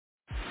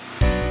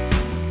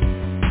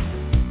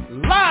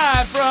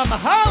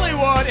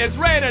Hollywood is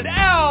rated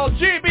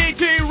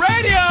LGBT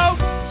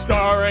Radio,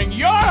 starring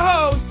your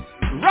host,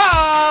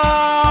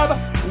 Rob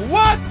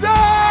Watson!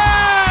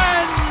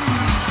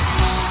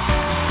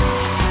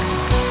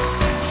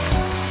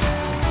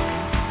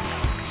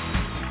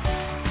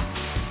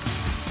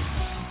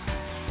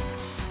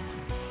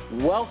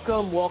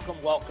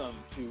 Welcome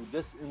to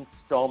this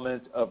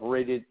installment of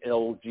Rated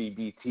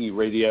LGBT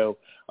Radio.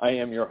 I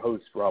am your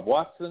host, Rob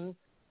Watson,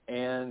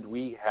 and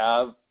we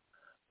have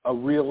a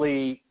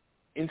really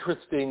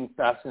interesting,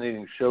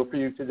 fascinating show for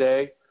you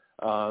today.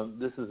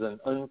 This is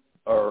a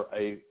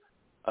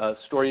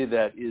story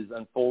that is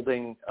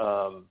unfolding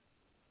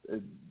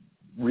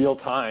real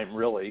time,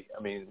 really.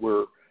 I mean,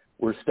 we're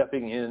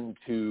stepping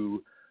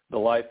into the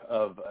life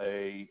of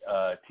a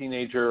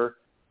teenager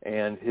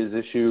and his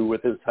issue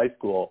with his high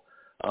school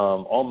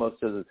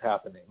almost as it's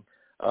happening.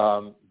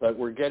 But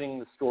we're getting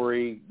the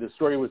story. The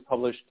story was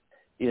published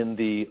in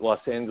the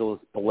Los Angeles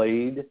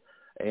Blade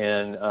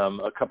and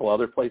a couple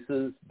other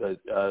places, but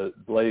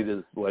Blade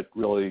is what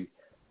really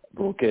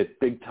will get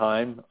big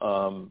time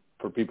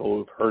for people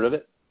who've heard of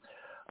it.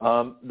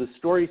 The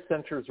story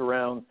centers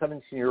around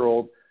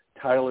 17-year-old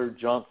Tyler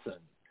Johnson,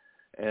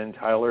 and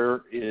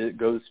Tyler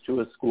goes to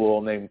a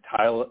school named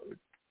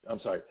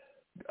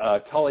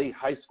Tully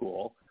High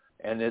School,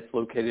 and it's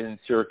located in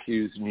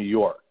Syracuse, New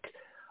York.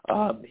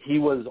 He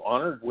was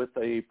honored with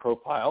a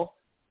profile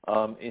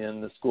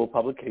in the school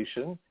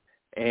publication,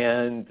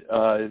 and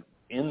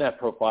in that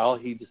profile,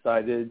 he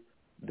decided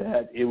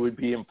that it would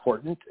be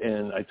important,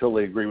 and I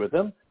totally agree with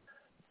him,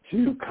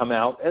 to come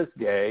out as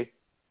gay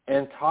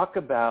and talk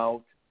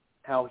about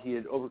how he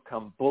had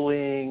overcome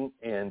bullying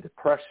and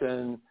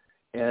depression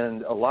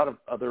and a lot of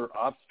other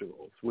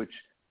obstacles, which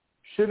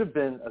should have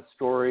been a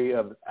story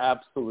of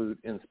absolute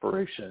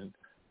inspiration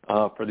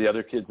for the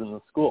other kids in the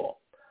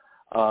school.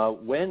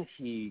 When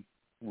he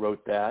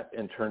wrote that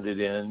and turned it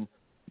in,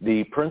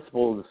 the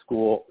principal of the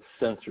school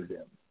censored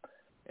him.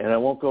 And I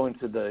won't go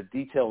into the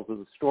details of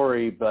the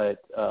story,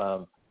 but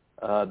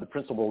the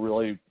principal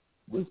really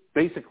was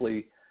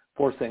basically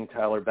forcing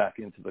Tyler back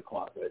into the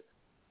closet.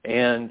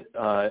 And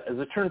as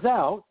it turns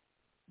out,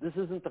 this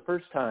isn't the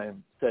first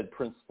time said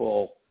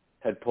principal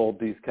had pulled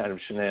these kind of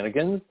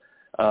shenanigans.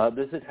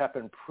 This had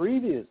happened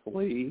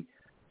previously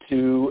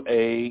to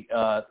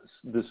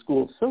the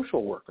school's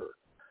social worker,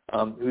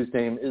 whose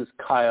name is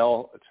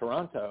Kyle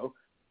Taranto.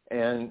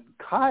 And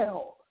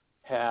Kyle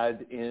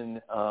had in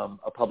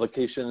a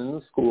publication in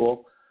the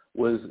school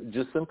was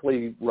just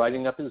simply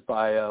writing up his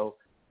bio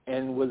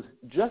and was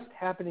just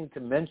happening to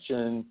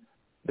mention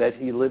that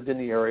he lived in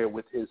the area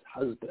with his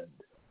husband.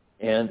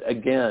 And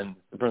again,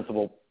 the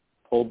principal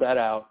pulled that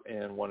out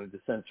and wanted to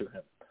censor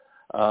him.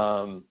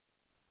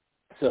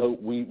 So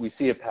we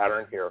see a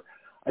pattern here.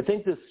 I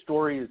think this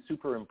story is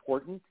super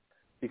important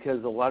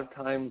because a lot of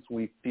times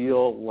we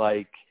feel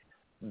like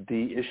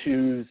the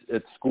issues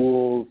at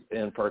schools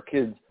and for our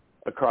kids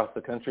across the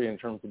country in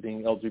terms of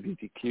being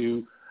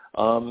LGBTQ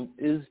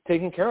is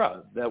taken care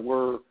of, that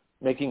we're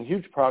making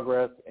huge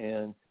progress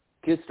and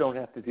kids don't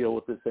have to deal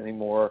with this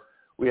anymore.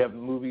 We have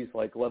movies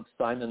like Love,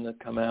 Simon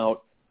that come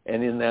out,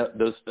 and in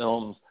those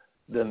films,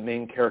 the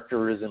main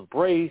character is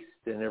embraced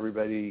and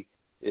everybody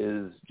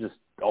is just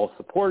all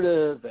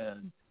supportive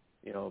and,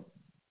 you know,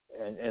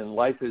 and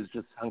life is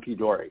just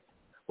hunky-dory.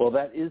 Well,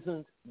 that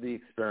isn't the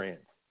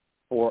experience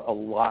for a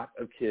lot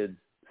of kids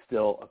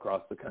still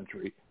across the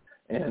country.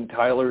 And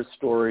Tyler's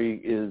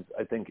story is,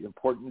 I think,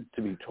 important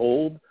to be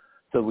told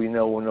so we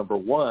know, number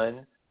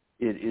one,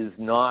 it is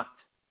not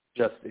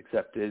just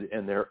accepted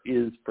and there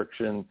is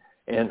friction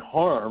and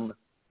harm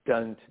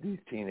done to these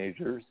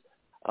teenagers.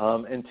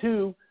 And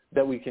two,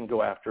 that we can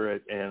go after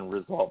it and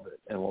resolve it.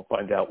 And we'll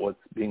find out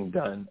what's being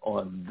done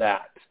on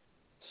that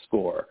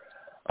score.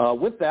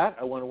 With that,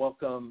 I want to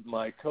welcome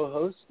my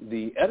co-host,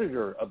 the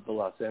editor of the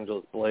Los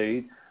Angeles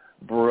Blade,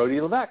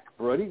 Brody Levesque.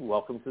 Brody,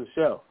 welcome to the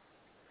show.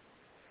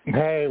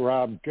 Hey,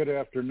 Rob. Good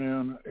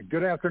afternoon.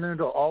 Good afternoon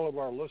to all of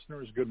our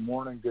listeners. Good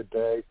morning, good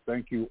day.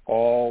 Thank you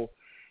all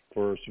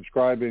for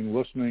subscribing,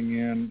 listening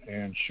in,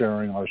 and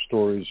sharing our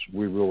stories.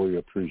 We really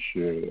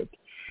appreciate it.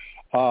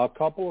 A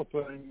couple of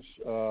things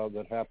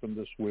that happened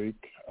this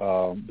week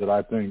that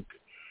I think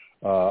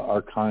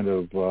are kind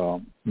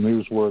of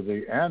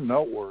newsworthy and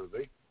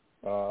noteworthy.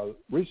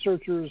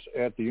 Researchers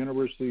at the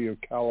University of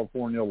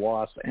California,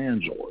 Los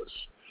Angeles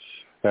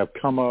have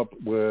come up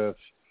with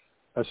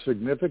a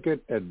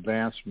significant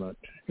advancement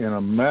in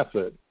a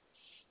method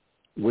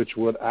which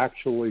would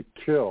actually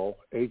kill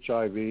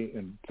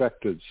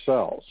HIV-infected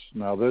cells.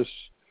 Now, this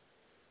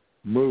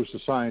moves the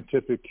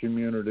scientific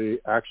community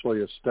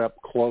actually a step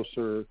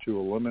closer to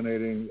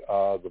eliminating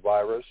the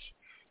virus.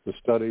 The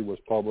study was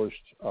published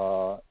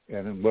and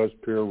it was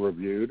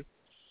peer-reviewed.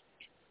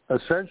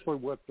 Essentially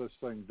what this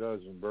thing does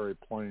in very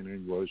plain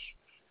English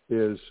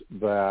is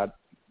that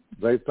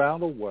they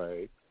found a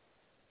way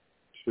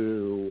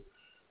to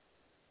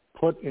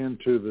put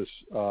into this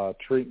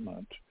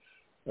treatment,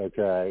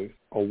 a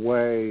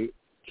way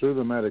through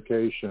the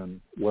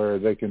medication where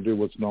they can do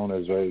what's known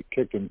as a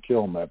kick and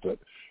kill method.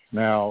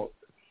 Now,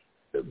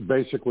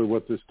 basically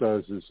what this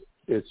does is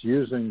it's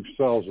using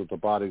cells that the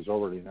body's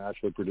already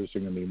naturally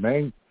producing in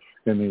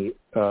the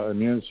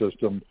immune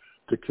system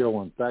to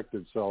kill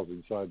infected cells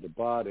inside the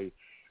body,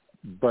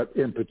 but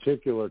in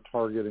particular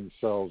targeting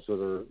cells that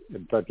are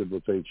infected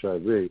with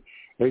HIV.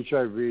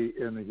 HIV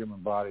in the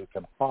human body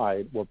can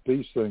hide. What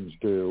these things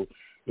do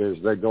is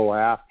they go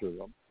after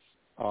them.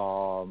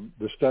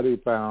 The study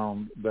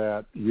found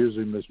that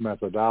using this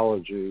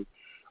methodology,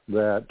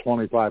 that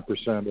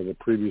 25% of the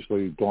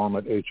previously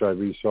dormant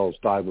HIV cells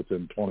died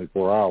within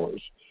 24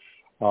 hours.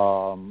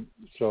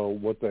 So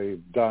what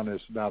they've done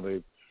is now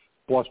they've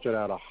flushed it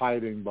out of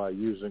hiding by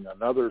using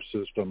another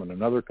system and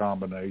another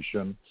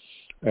combination,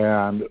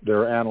 and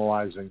they're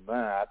analyzing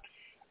that.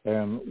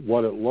 And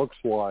what it looks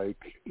like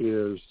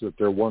is that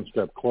they're one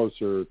step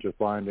closer to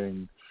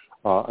finding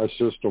a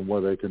system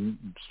where they can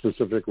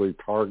specifically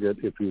target,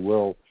 if you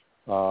will,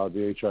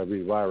 the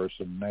HIV virus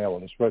and nail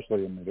it,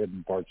 especially in the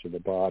hidden parts of the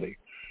body.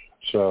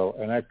 So,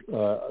 and that,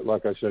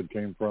 like I said,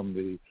 came from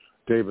the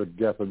David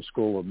Geffen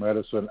School of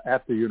Medicine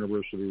at the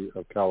University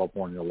of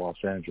California, Los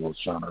Angeles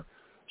Center.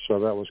 So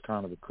that was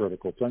kind of a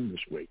critical thing this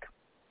week.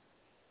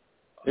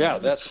 Yeah,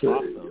 that's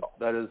awesome.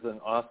 That is an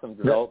awesome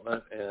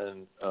development,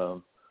 and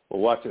we'll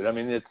watch it. I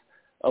mean, it's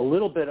a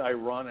little bit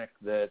ironic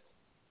that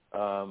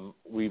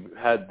we've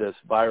had this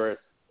virus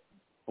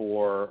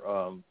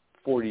for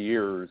 40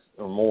 years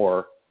or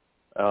more,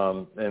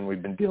 and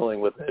we've been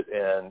dealing with it,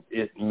 and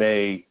it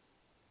may,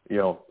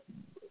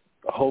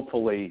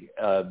 hopefully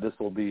this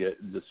will be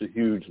just a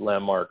huge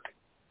landmark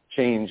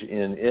change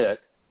in it,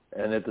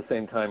 and at the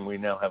same time we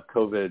now have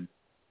COVID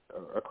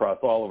across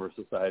all of our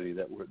society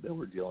that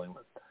we're dealing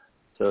with.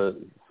 So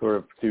sort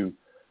of to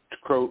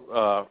quote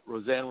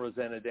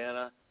Rosanna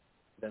Dana,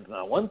 it's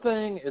not one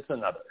thing, it's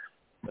another.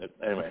 But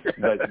anyway,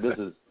 this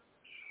is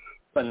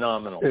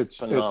phenomenal. It's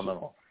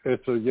phenomenal.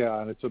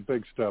 And it's a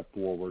big step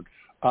forward.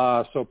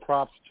 So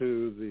props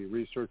to the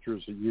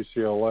researchers at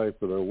UCLA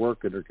for their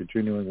work and their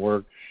continuing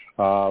work.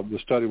 The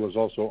study was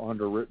also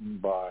underwritten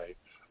by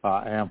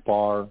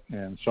AMPAR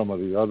and some of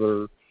the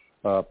other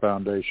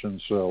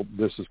foundations. So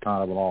this is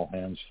kind of an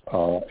all-hands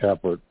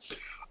effort.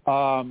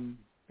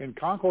 In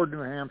Concord, New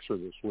Hampshire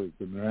this week,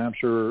 the New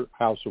Hampshire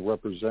House of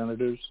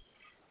Representatives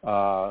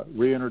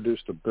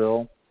reintroduced a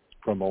bill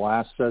from the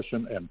last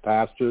session and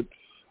passed it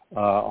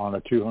on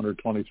a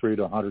 223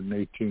 to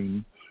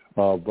 118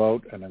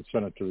 vote, and then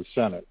sent it to the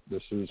Senate.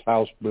 This is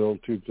House Bill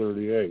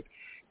 238.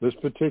 This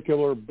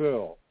particular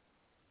bill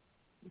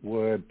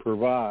would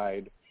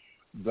provide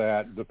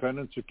that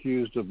defendants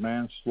accused of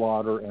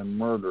manslaughter and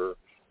murder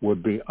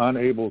would be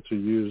unable to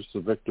use the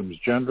victim's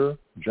gender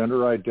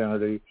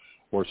identity,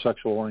 or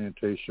sexual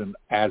orientation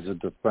as a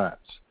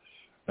defense.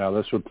 Now,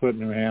 this would put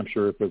New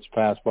Hampshire, if it's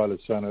passed by the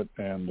Senate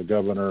and the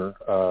governor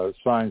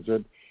signs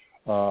it,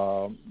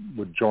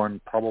 would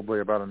join probably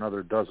about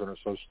another dozen or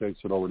so states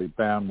that already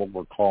ban what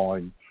we're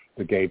calling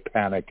the gay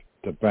panic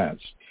defense.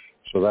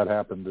 So that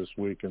happened this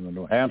week in the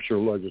New Hampshire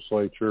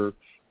legislature,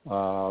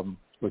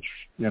 which,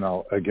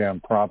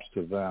 again, props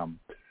to them.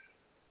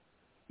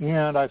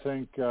 And I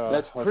think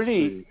that's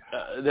pretty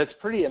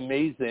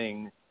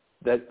amazing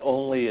that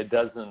only a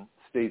dozen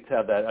states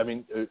have that. I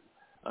mean,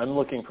 I'm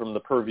looking from the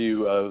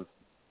purview of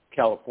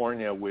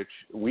California, which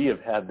we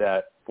have had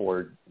that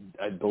for,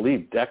 I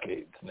believe,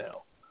 decades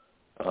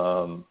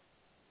now.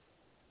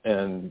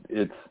 And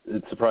it's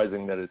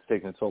surprising that it's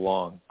taken so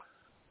long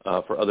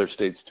for other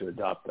states to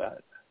adopt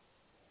that.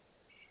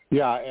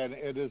 Yeah, and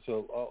it's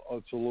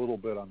a little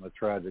bit on the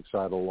tragic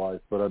side of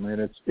life, but I mean,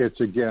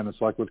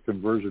 it's like with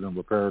conversion and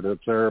reparative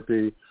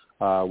therapy,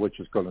 which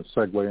is going to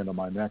segue into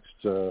my next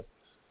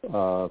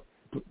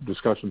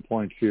discussion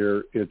point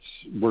here.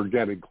 We're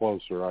getting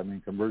closer. I mean,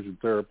 conversion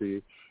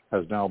therapy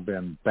has now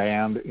been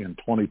banned in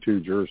 22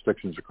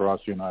 jurisdictions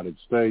across the United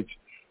States,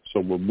 so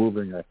we're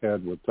moving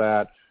ahead with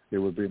that. It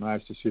would be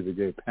nice to see the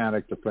gay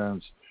panic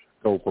defense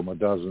go from a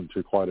dozen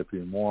to quite a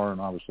few more,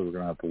 and obviously we're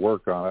going to have to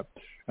work on it.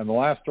 And the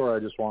last story I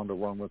just wanted to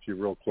run with you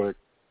real quick,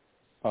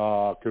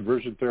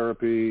 conversion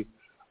therapy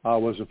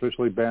was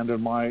officially banned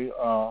in my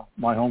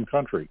home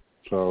country.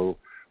 So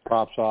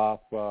props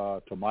off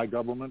to my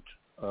government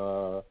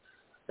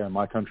and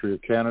my country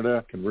of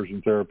Canada.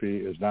 Conversion therapy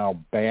is now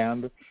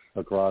banned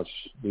across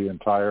the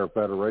entire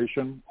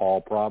federation, all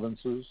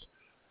provinces,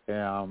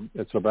 and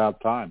it's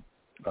about time.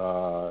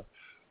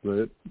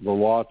 The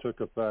law took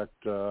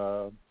effect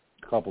a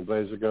couple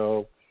days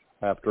ago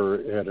after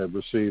it had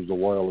received the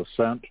royal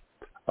assent,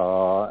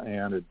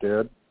 and it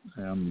did,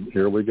 and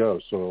here we go.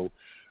 So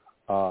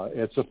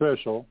it's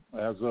official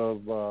as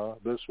of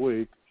this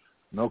week.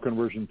 No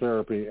conversion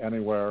therapy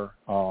anywhere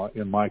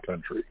in my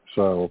country.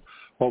 So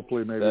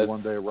hopefully maybe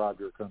one day, Rob,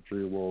 your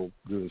country will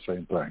do the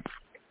same thing.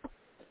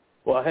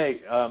 Well, hey,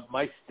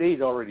 my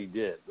state already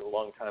did a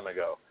long time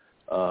ago.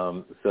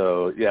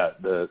 So, yeah,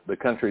 the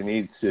country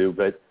needs to.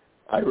 But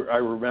I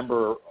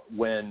remember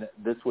when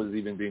this was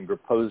even being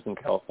proposed in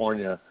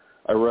California,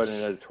 I wrote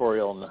an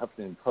editorial in the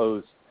Huffington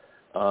Post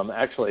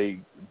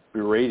actually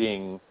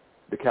berating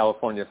the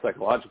California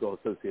Psychological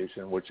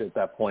Association, which at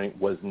that point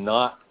was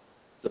not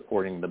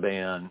supporting the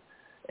ban,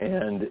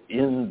 And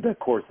in the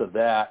course of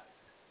that,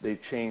 they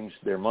changed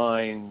their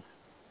minds.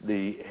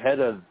 The head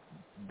of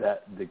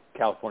the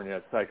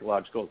California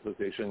Psychological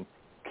Association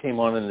came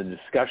on in the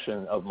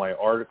discussion of my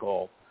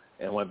article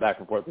and went back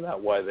and forth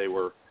about why they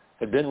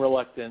had been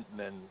reluctant and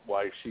then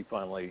why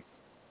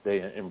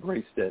they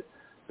embraced it.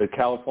 But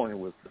California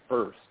was the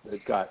first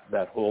that got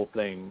that whole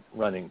thing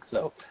running.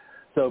 So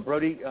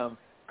Brody,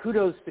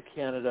 kudos to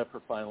Canada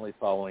for finally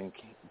following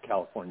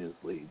California's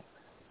lead.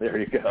 There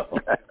you go.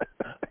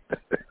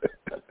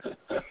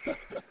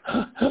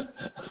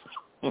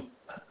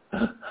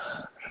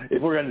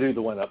 If we're going to do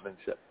the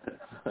one-upmanship.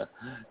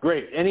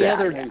 Great. Any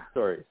other news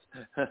stories?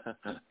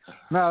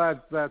 No,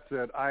 that's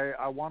it.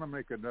 I want to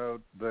make a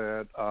note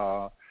that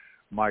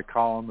my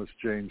columnist,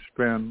 James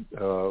Finn,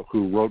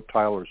 who wrote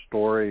Tyler's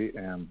story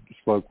and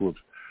spoke with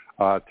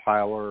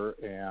Tyler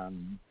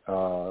and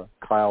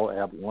Kyle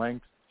at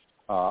length,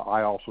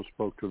 I also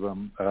spoke to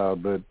them,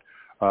 but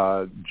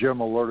Jim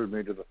alerted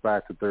me to the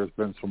fact that there's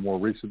been some more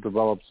recent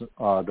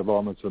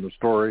developments in the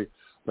story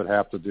that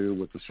have to do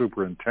with the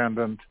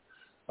superintendent,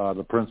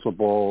 the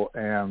principal,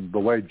 and the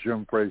way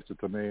Jim phrased it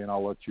to me, and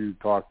I'll let you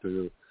talk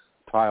to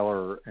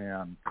Tyler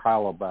and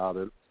Kyle about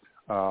it.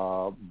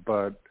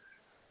 But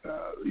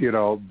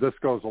this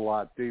goes a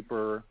lot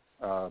deeper.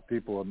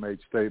 People have made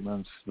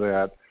statements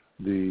that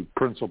the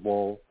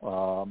principal,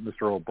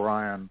 Mr.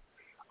 O'Brien,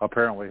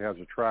 apparently has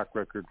a track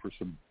record for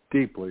some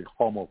deeply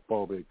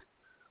homophobic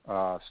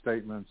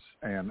statements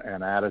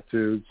and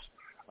attitudes,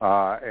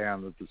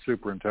 and that the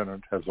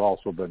superintendent has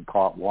also been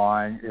caught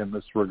lying in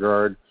this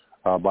regard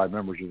by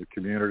members of the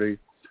community.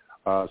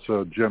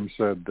 So Jim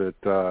said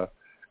that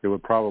it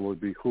would probably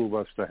behoove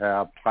us to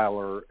have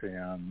Tyler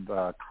and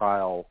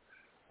Kyle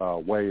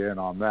weigh in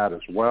on that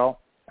as well.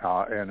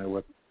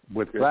 And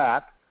with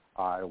that,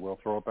 I will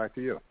throw it back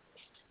to you.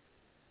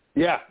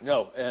 Yeah,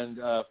 no. And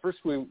first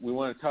we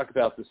want to talk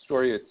about the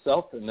story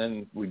itself, and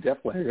then we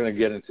definitely are going to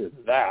get into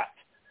that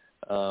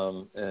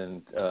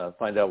and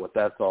find out what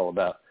that's all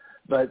about.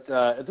 But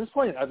at this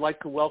point, I'd like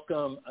to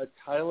welcome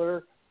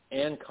Tyler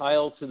and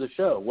Kyle to the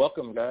show.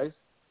 Welcome, guys.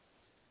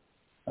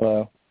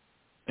 Hello.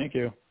 Thank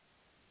you.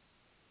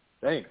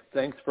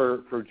 Thanks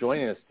for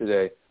joining us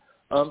today.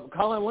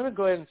 Kyle, I want to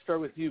go ahead and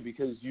start with you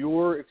because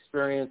your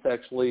experience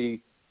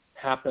actually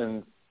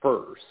happened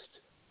first.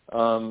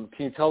 Can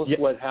you tell us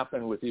what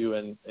happened with you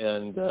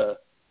and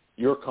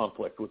your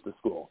conflict with the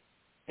school?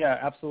 Yeah,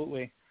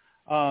 absolutely.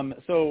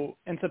 So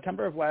in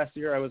September of last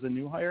year, I was a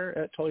new hire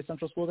at Tully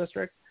Central School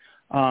District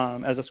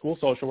as a school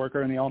social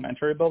worker in the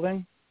elementary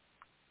building.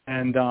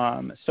 And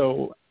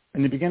so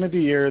in the beginning of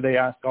the year, they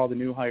asked all the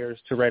new hires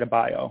to write a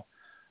bio.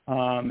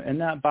 In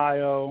that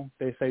bio,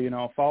 they say,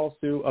 follow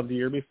suit of the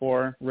year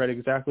before, write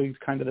exactly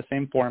kind of the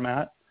same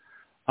format.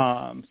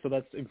 So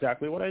that's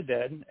exactly what I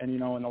did. And,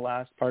 in the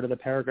last part of the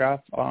paragraph,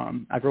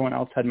 everyone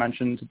else had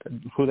mentioned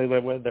who they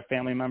live with, their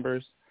family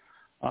members.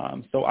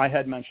 So I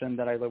had mentioned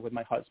that I live with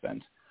my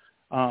husband.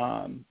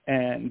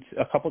 And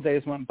a couple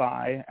days went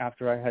by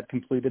after I had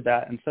completed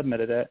that and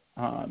submitted it.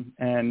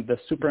 And the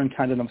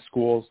superintendent of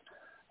schools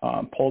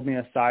pulled me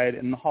aside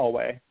in the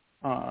hallway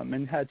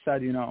and had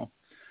said,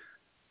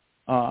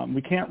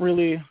 we can't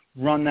really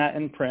run that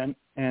in print,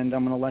 and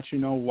I'm going to let you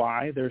know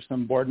why. There's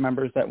some board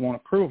members that won't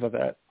approve of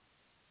it.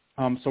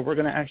 So we're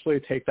going to actually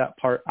take that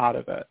part out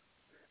of it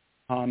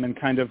and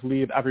kind of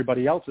leave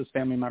everybody else's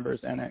family members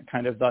in it,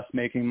 kind of thus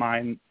making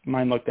mine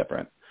look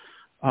different.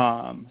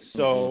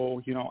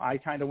 So, I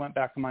kind of went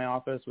back to my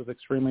office, was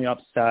extremely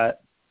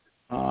upset,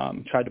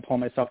 tried to pull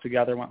myself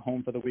together, went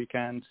home for the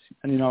weekend,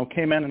 and,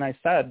 came in and I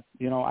said,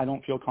 I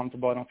don't feel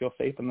comfortable. I don't feel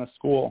safe in this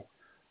school.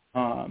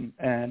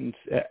 And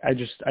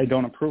I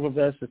don't approve of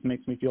this. It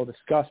makes me feel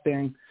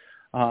disgusting.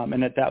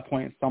 And at that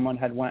point, someone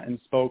had went and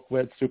spoke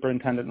with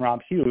Superintendent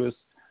Rob Hughes,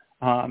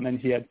 and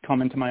he had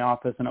come into my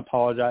office and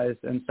apologized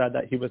and said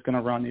that he was going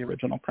to run the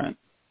original print.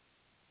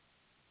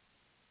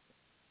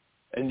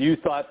 And you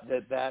thought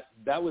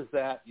that was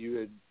that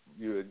you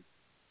had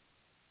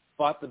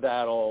fought the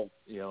battle,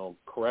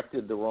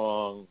 corrected the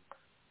wrong,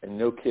 and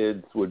no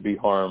kids would be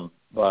harmed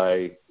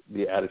by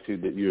the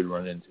attitude that you had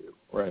run into,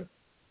 right?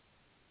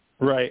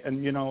 Right.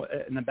 And,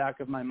 in the back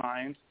of my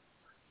mind,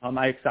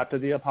 I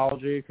accepted the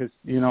apology because,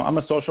 I'm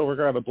a social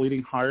worker. I have a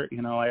bleeding heart.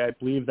 I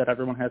believe that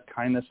everyone has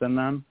kindness in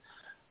them.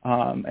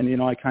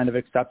 And, I kind of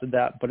accepted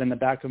that. But in the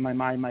back of my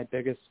mind, my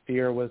biggest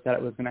fear was that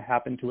it was going to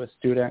happen to a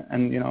student.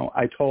 And,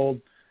 I told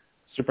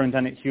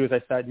Superintendent Hughes,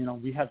 I said,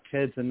 we have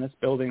kids in this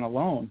building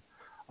alone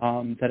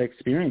that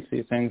experience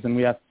these things, and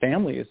we have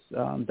families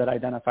that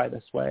identify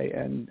this way.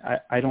 And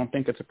I don't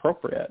think it's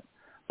appropriate.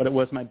 But it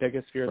was my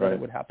biggest fear that it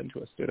would happen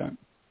to a student.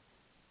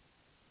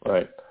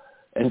 Right.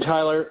 And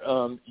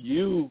Tyler,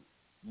 you,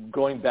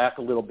 going back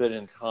a little bit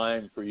in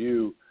time for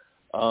you,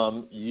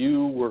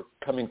 you were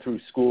coming through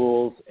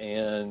schools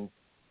and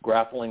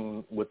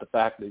grappling with the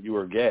fact that you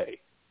were gay.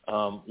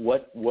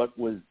 What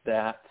was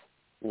that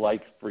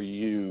like for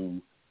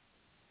you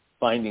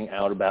finding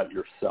out about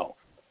yourself?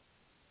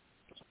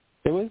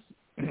 It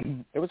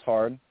was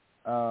hard.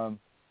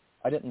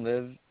 I didn't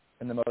live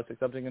in the most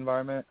accepting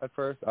environment at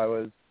first. I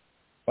was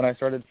when I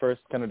started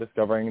first kind of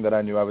discovering that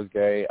I knew I was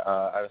gay,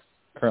 I was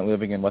currently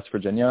living in West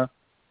Virginia,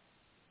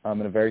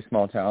 in a very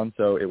small town,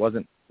 so it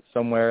wasn't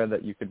somewhere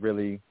that you could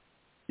really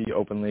be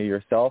openly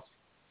yourself,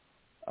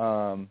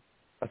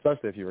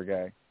 especially if you were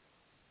gay.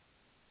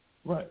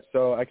 Right.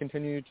 So I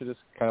continued to just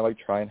kind of like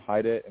try and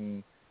hide it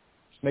and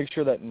just make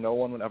sure that no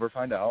one would ever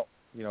find out,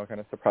 you know, kind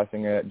of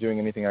suppressing it, doing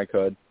anything I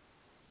could.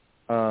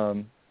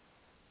 And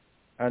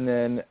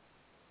then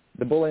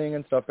the bullying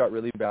and stuff got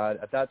really bad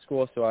at that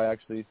school, so I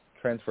actually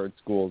transferred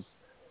schools.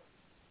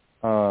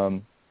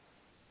 And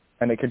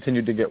it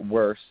continued to get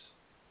worse.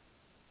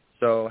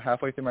 So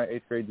halfway through my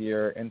 8th grade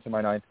year into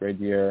my 9th grade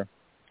year,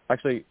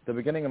 actually the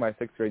beginning of my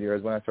 6th grade year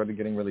is when I started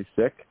getting really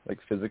sick, like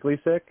physically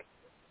sick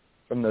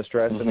from the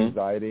stress and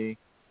anxiety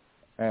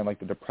and like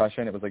the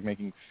depression. It was like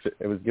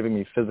it was giving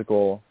me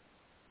physical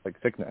like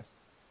sickness.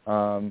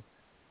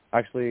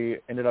 Actually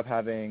ended up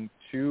having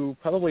 2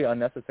 probably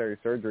unnecessary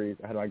surgeries.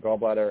 I had my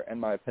gallbladder and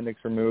my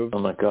appendix removed. Oh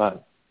my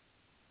God.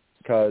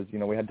 Because, you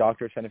know, we had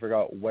doctors trying to figure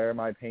out where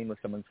my pain was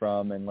coming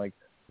from and like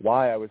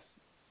why I was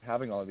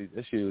having all of these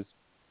issues.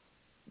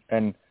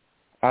 And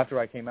after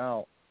I came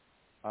out,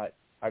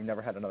 I've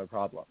never had another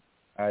problem.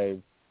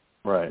 You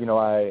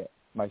know,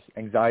 my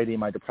anxiety,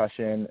 my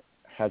depression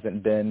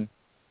hasn't been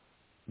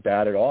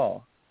bad at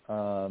all.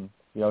 You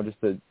know, just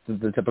the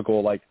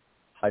typical like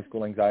high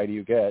school anxiety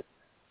you get,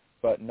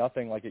 but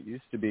nothing like it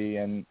used to be.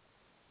 And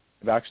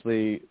I've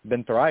actually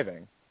been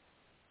thriving.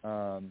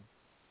 But,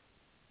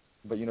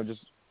 you know,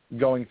 just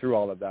going through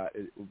all of that,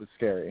 it was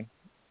scary.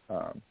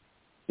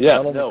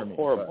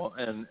 Horrible.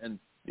 And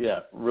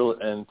yeah, really,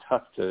 and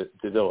tough to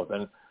deal with.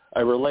 And I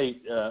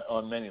relate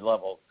on many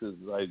levels because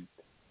I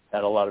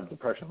had a lot of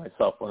depression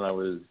myself when I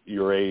was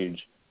your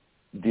age,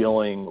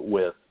 dealing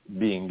with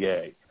being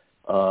gay.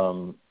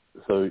 So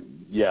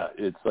yeah,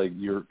 it's like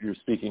you're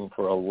speaking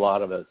for a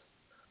lot of us.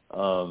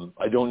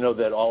 I don't know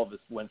that all of us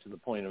went to the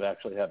point of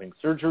actually having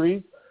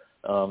surgery.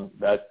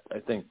 That I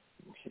think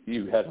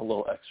you had a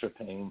little extra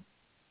pain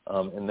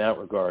in that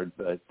regard,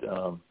 but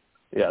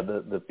yeah,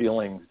 the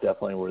feelings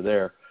definitely were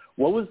there.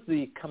 What was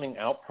the coming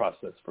out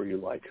process for you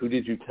like? Who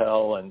did you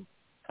tell, and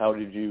how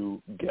did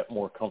you get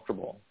more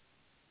comfortable?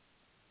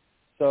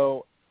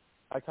 So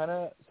I came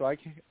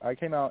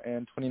out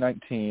in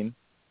 2019.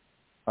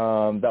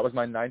 That was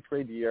my 9th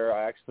grade year.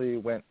 I actually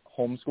went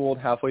homeschooled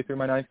halfway through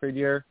my 9th grade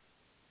year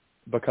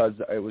because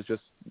it was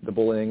just the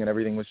bullying and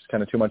everything was just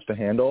kind of too much to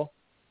handle.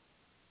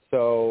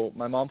 So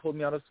my mom pulled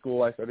me out of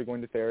school. I started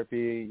going to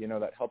therapy. You know,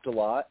 that helped a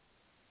lot.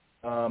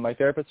 My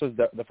therapist was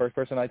the first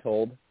person I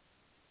told.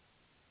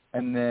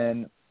 And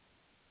then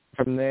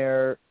from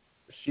there,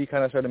 she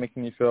kind of started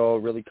making me feel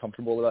really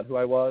comfortable about who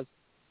I was.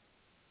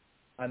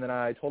 And then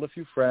I told a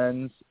few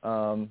friends,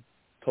 told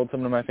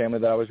someone in my family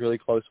that I was really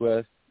close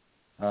with,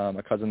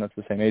 a cousin that's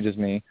the same age as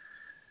me.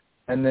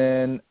 And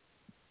then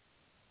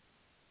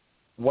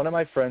one of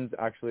my friends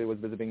actually was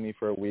visiting me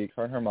for a week,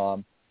 her and her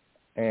mom,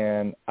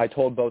 and I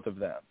told both of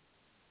them.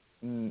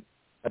 And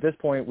at this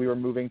point, we were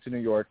moving to New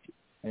York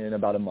in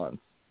about a month.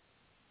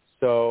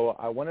 So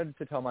I wanted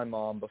to tell my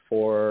mom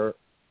before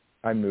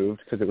I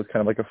moved because it was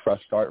kind of like a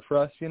fresh start for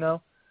us, you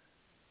know?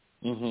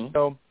 Mm-hmm.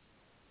 So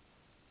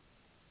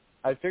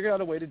I figured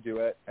out a way to do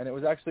it, and it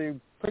was actually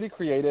pretty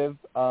creative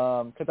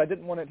because I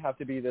didn't want it to have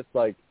to be this,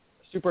 like,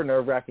 super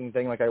nerve-wracking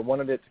thing. Like, I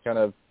wanted it to kind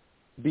of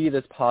be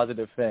this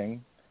positive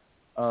thing.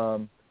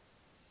 So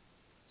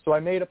I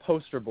made a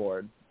poster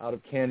board out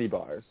of candy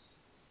bars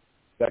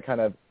that kind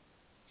of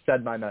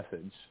said my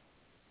message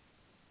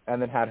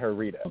and then had her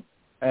read it.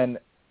 And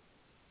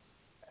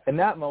in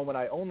that moment,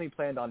 I only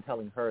planned on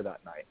telling her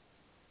that night.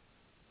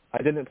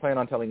 I didn't plan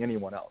on telling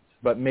anyone else,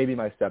 but maybe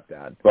my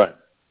stepdad. Right.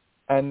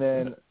 And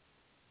then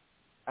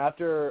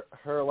after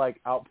her, like,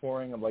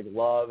 outpouring of, like,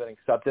 love and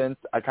acceptance,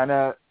 I kind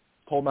of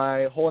told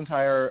my whole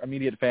entire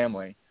immediate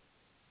family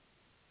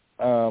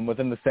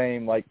within the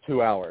same, like,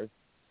 2 hours.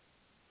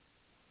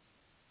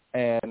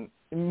 And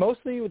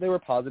mostly they were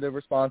positive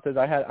responses.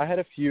 I had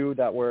a few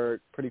that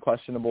were pretty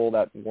questionable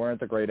that weren't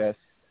the greatest.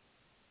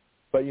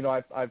 But, you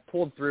know, I've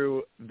pulled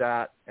through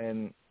that,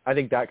 and I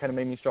think that kind of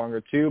made me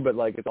stronger too. But,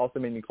 like, it's also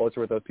made me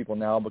closer with those people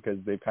now because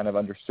they've kind of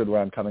understood where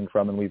I'm coming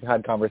from, and we've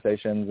had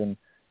conversations, and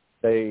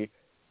they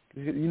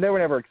were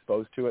never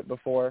exposed to it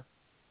before.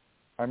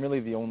 I'm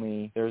really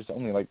there's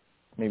only, like,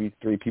 maybe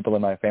 3 people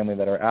in my family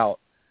that are out.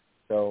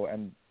 So,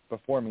 and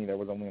before me, there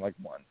was only, like,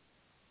 1.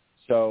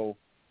 So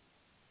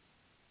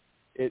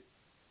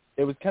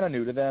it was kind of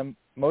new to them.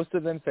 Most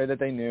of them say that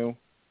they knew.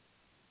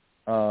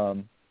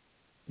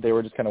 They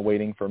were just kind of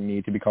waiting for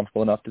me to be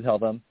comfortable enough to tell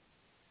them.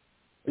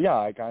 But yeah,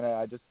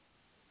 I just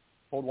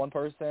told one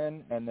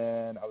person, and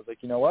then I was like,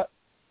 you know what?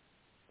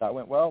 That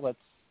went well. Let's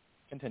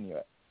continue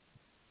it.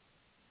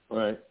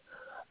 Right.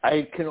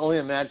 I can only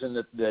imagine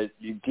that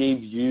it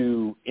gave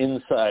you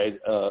inside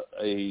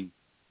a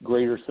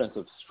greater sense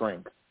of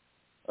strength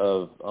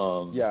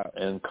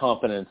and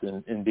confidence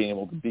in being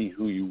able to be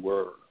who you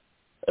were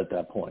at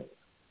that point.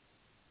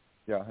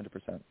 Yeah,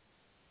 100%.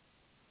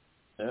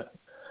 Yeah.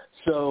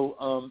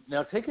 So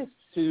now take us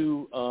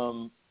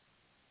to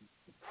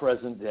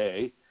present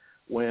day.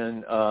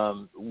 when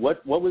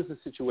what was the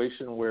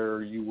situation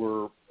where you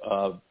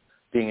were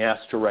being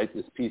asked to write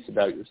this piece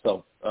about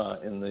yourself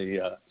in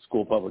the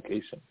school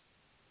publication?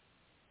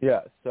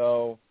 Yeah,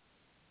 so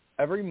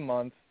every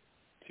month,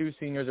 2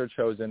 seniors are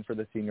chosen for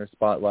the Senior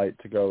Spotlight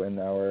to go in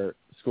our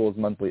school's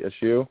monthly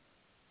issue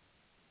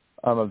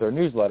of their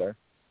newsletter.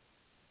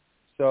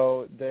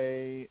 So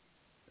they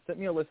sent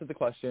me a list of the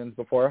questions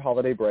before our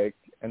holiday break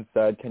and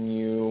said, can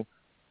you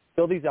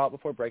fill these out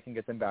before break and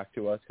get them back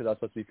to us, because that's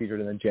supposed to be featured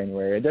in the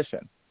January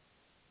edition.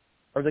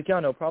 I was like, yeah,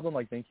 no problem.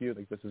 Like, thank you.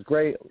 Like, this is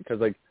great,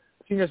 because, like,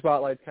 Senior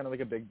Spotlight's kind of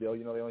like a big deal.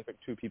 You know, they only pick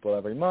 2 people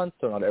every month,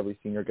 so not every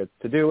senior gets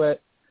to do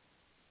it.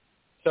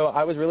 So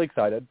I was really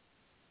excited.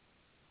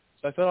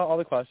 So I filled out all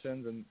the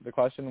questions, and the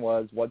question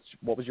was, what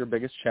was your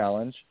biggest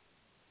challenge,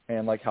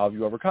 and, like, how have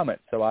you overcome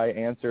it? So I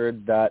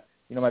answered that,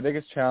 you know, my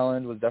biggest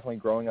challenge was definitely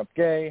growing up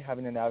gay,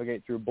 having to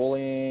navigate through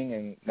bullying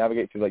and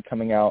navigate through, like,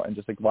 coming out and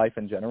just, like, life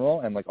in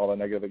general and, like, all the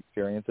negative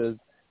experiences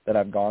that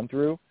I've gone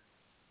through.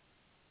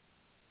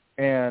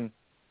 And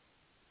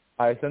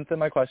I sent them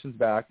my questions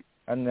back,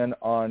 and then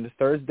on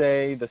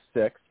Thursday the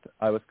 6th,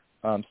 I was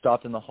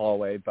stopped in the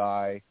hallway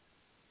by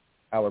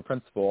our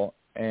principal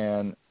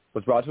and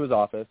was brought to his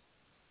office,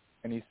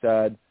 and he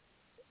said,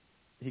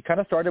 he kind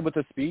of started with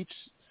a speech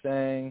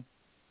saying,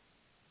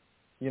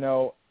 you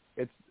know,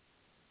 it's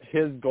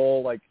his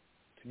goal, like,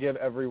 to give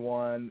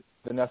everyone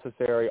the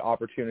necessary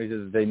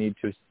opportunities they need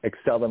to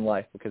excel in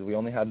life, because we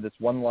only have this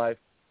one life,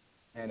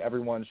 and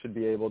everyone should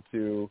be able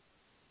to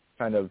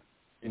kind of,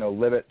 you know,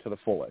 live it to the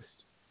fullest,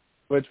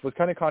 which was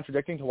kind of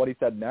contradicting to what he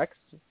said next.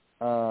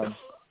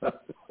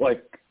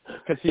 Like,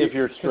 if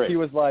you're straight. He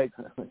was like,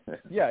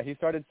 yeah, he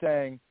started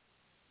saying,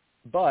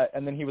 but,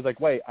 and then he was like,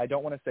 wait, I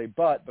don't want to say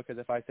but, because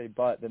if I say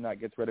but, then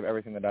that gets rid of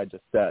everything that I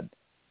just said.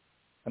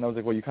 And I was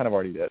like, well, you kind of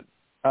already did.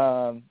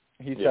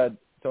 He said,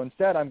 so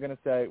instead I'm going to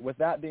say, with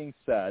that being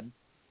said,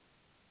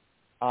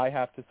 I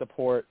have to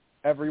support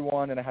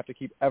everyone and I have to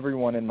keep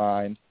everyone in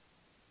mind.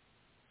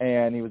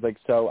 And he was like,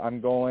 so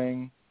I'm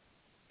going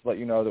to let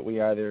you know that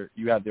you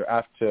either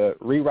have to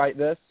rewrite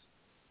this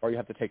or you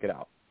have to take it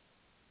out.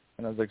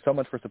 And I was like, so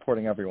much for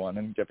supporting everyone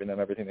and giving them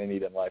everything they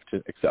need in life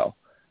to excel.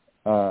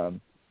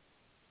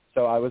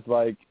 So I was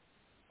like,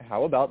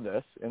 how about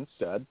this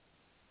instead?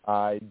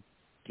 I'm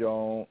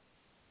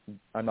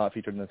not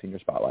featured in the Senior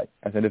Spotlight.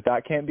 I said, if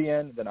that can't be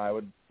in, then I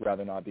would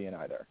rather not be in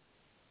either.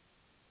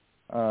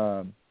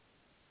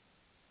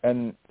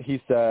 And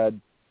he said,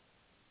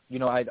 you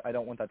know, I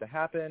don't want that to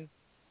happen.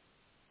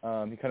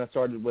 He kind of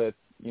started with,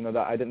 you know,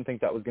 that I didn't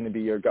think that was going to be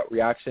your gut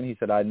reaction. He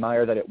said, I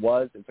admire that it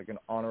was. It's like an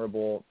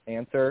honorable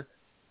answer.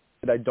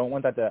 But I don't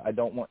want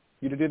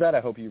you to do that. I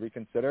hope you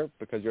reconsider,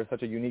 because you're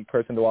such a unique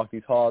person to walk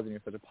these halls and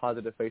you're such a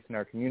positive face in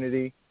our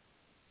community.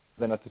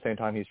 Then at the same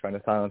time, he's trying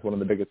to silence one of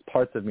the biggest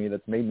parts of me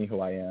that's made me who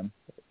I am.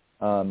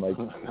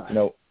 You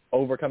know,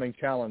 overcoming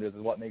challenges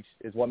is what makes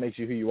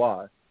you who you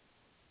are.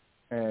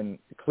 And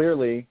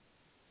clearly,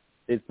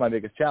 it's my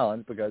biggest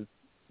challenge, because,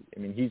 I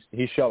mean, he's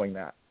showing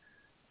that.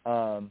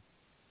 And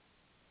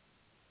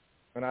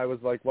I was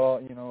like,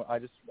 well, you know,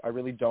 I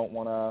really don't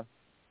want to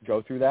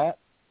go through that.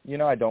 You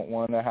know, I don't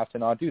want to have to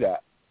not do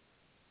that.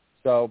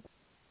 So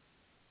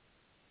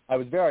I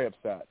was very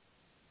upset.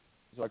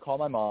 So I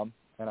called my mom,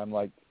 and I'm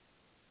like,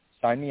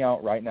 sign me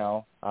out right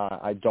now.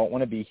 I don't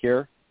want to be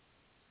here.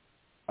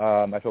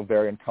 I feel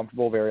very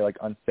uncomfortable, very, like,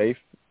 unsafe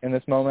in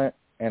this moment,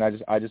 and I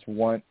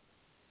want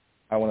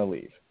to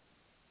leave.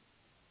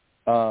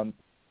 So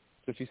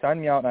she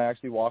signed me out, and I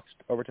actually walked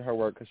over to her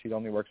work, because she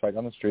only works right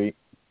down the street.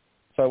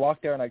 So I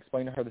walked there, and I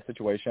explained to her the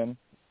situation,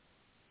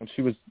 and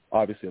she was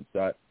obviously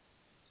upset.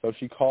 So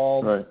she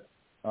called. Right.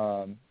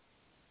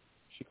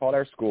 She called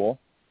our school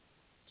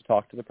to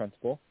talk to the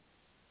principal,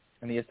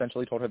 and he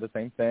essentially told her the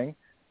same thing.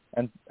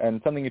 And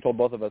something he told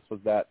both of us was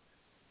that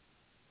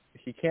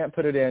he can't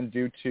put it in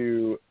due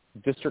to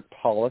district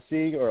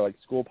policy or, like,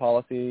 school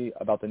policy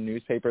about the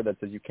newspaper that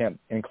says you can't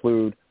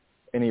include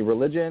any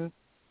religion,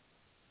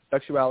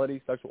 sexuality,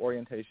 sexual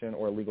orientation,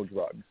 or illegal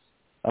drugs.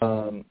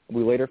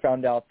 We later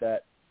found out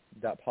that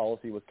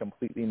policy was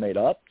completely made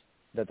up,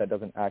 that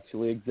doesn't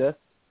actually exist.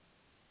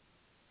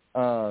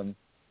 And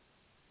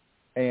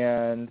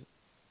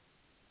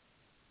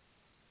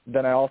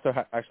then I also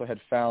actually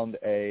had found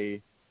a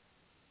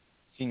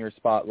Senior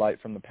Spotlight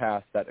from the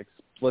past that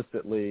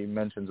explicitly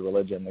mentions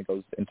religion, that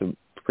goes into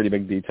pretty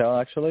big detail,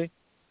 actually.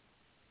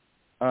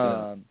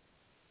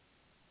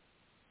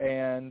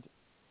 And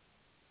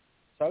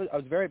so I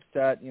was very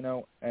upset, you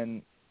know,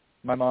 and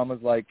my mom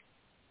was like,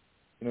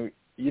 you know,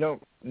 you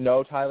don't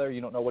know Tyler, you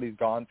don't know what he's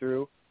gone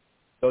through.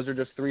 Those are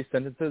just 3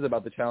 sentences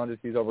about the challenges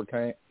he's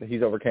overcame.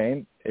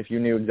 If you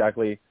knew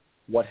exactly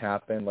what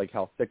happened, like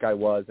how sick I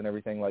was and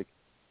everything, like,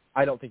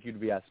 I don't think you'd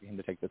be asking him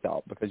to take this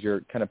out, because you're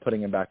kind of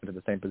putting him back into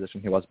the same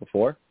position he was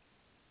before.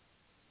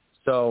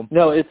 So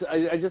no,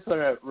 I just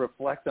want to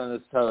reflect on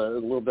this a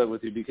little bit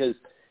with you, because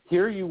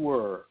here you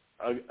were,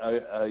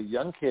 a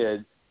young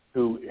kid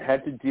who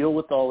had to deal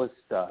with all this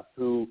stuff,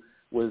 who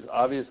was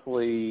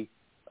obviously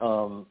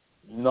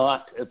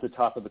not at the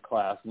top of the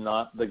class,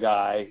 not the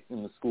guy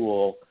in the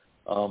school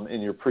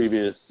in your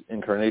previous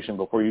incarnation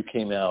before you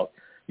came out.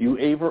 You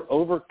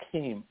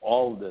overcame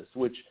all of this,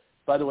 which,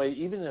 by the way,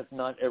 even if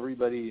not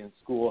everybody in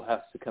school has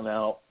to come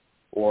out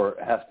or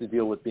has to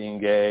deal with being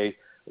gay,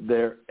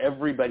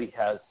 everybody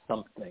has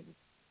something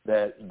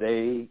that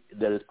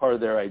is part of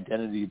their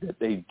identity that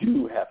they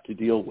do have to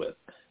deal with.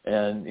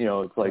 And,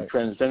 it's like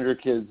transgender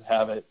kids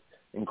have it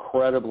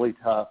incredibly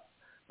tough,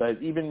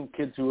 but even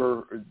kids who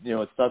are,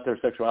 it's not their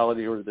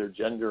sexuality or their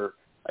gender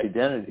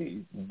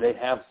identity, they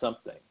have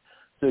something.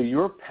 So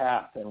your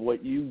path and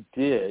what you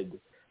did,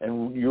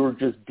 and you're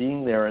just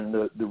being there, and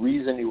the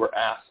reason you were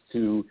asked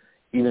to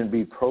even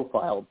be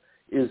profiled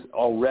is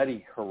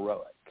already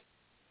heroic.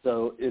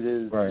 So it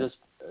is just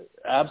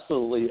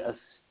absolutely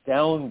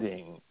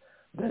astounding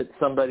that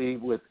somebody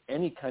with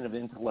any kind of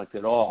intellect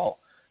at all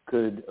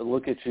could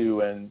look at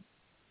you and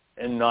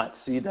not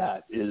see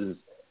that is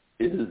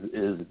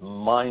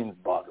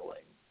mind-boggling.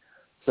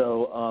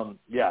 So,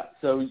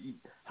 So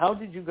how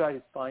did you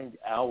guys find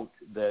out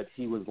that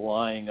he was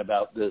lying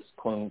about this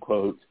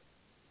quote-unquote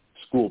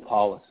school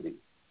policy?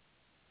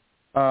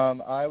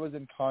 I was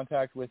in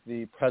contact with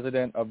the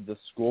president of the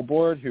school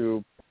board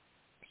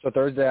so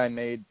Thursday I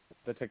made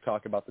the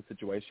TikTok about the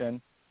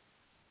situation.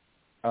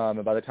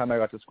 And by the time I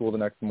got to school the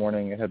next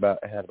morning, it had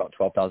about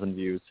 12,000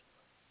 views.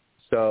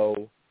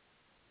 So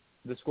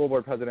the school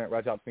board president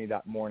reached out to me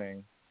that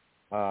morning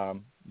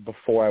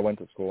before I went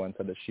to school and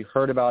said that she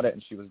heard about it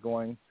and she was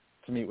going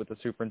to meet with the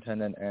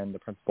superintendent and the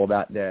principal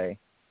that day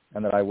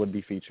and that I would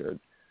be featured.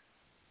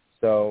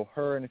 So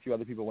her and a few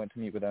other people went to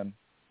meet with him.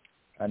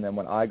 And then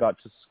when I got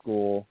to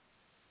school,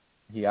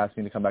 he asked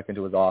me to come back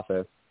into his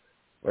office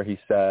where he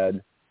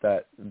said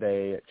that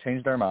they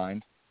changed their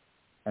mind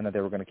and that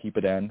they were going to keep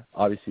it in,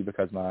 obviously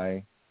because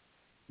my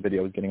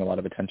video was getting a lot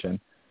of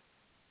attention.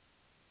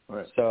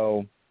 Right.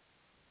 So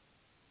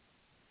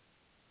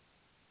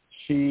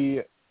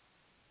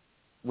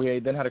we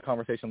then had a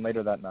conversation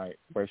later that night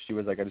where she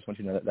was like, I just want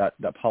you to know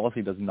that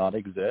policy does not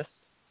exist.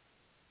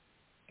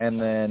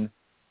 And then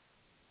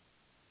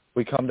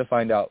we come to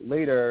find out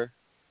later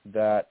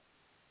that,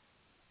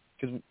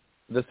 because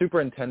the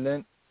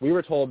superintendent, we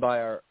were told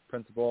by our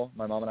principal,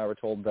 my mom and I were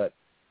told that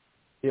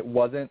it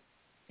wasn't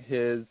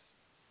his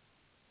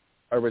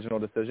original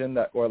decision,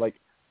 it's like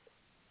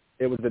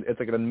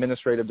an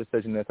administrative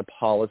decision. It's a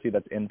policy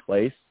that's in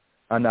place,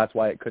 and that's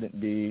why it couldn't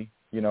be,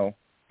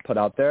 put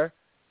out there.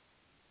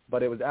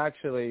 But it was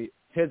actually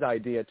his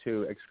idea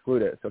to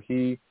exclude it. So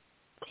he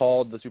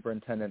called the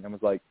superintendent and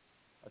was like,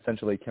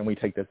 essentially, can we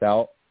take this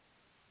out?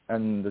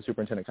 And the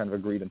superintendent kind of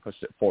agreed and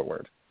pushed it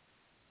forward.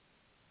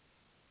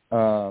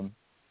 But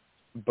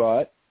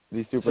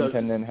the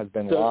superintendent has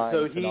been lying.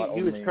 So he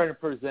was trying to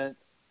present.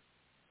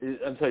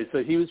 I'm sorry.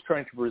 So he was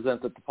trying to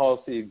present that the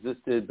policy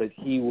existed, but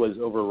he was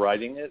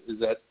overriding it. Is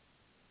that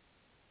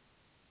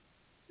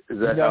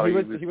how he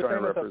was trying to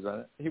represent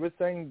it? He was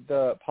saying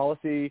the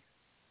policy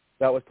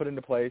that was put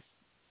into place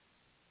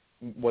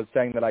was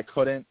saying that I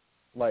couldn't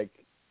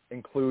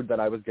include that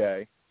I was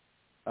gay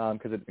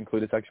because it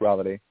included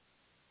sexuality,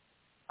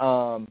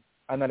 and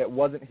that it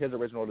wasn't his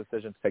original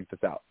decision to take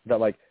this out.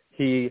 That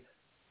he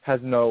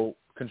has no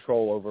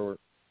control over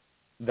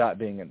that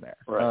being in there.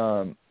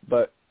 Right.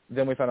 But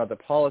then we found out the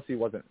policy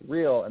wasn't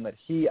real, and that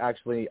he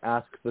actually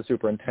asked the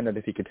superintendent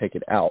if he could take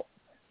it out.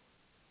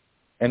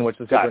 In which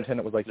the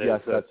superintendent was like,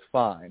 yes, that's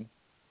fine.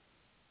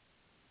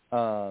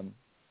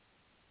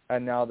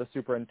 And now the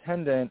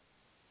superintendent,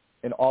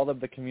 in all of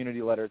the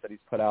community letters that he's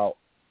put out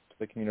to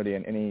the community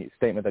and any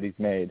statement that he's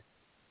made,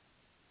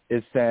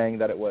 is saying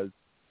that it was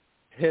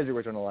his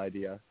original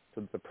idea,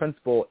 so the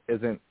principal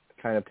isn't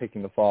kind of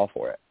taking the fall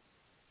for it.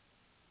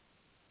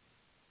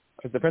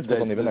 Because the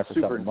principal's only been there for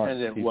 7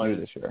 months. He's new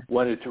this year.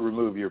 Wanted to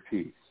remove your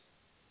piece.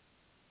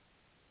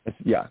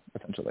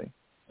 Essentially.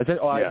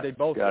 They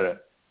both got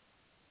it.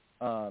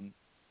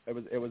 It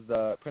was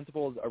the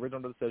principal's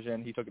original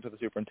decision. He took it to the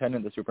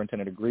superintendent. The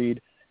superintendent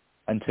agreed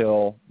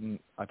until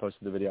I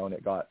posted the video and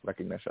it got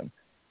recognition.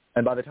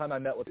 And by the time I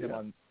met with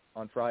him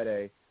on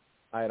Friday,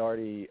 I had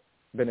already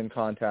been in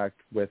contact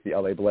with the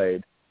LA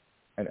Blade.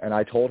 And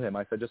I told him,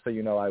 I said, just so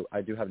you know,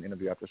 I do have an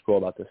interview after school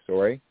about this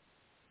story,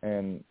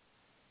 and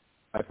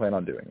I plan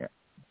on doing it.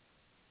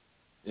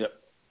 Yep.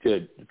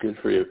 Good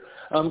for you.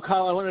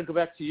 Kyle, I want to go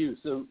back to you.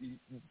 So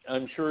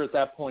I'm sure at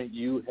that point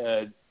you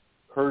had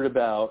heard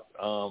about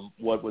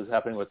what was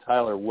happening with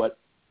Tyler. What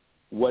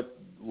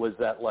was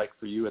that like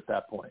for you at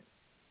that point?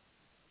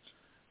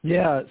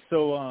 Yeah,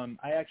 so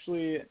I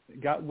actually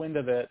got wind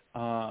of it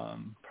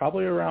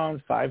probably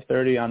around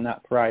 5:30 on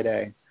that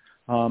Friday.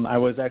 I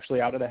was actually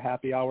out at a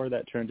happy hour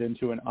that turned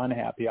into an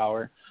unhappy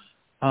hour.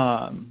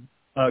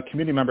 A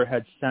community member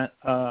had sent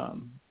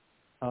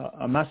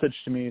a message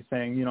to me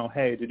saying,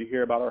 hey, did you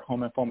hear about our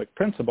homophobic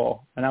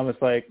principal? And I was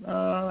like,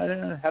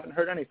 I haven't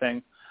heard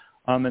anything.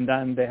 And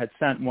then they had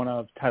sent one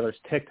of Tyler's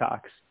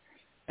TikToks.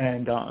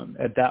 And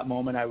at that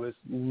moment, I was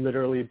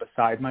literally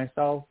beside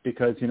myself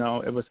because,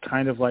 it was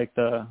kind of like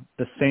the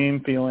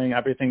same feeling,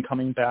 everything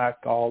coming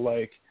back, all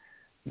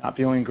not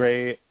feeling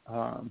great,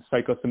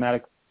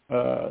 psychosomatic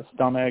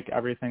stomach,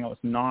 everything. I was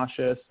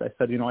nauseous. I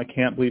said, I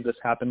can't believe this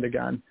happened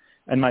again.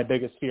 And my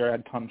biggest fear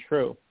had come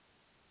true.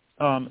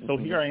 So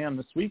here I am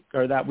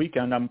that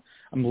weekend, I'm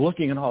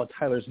looking at all of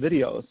Tyler's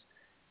videos,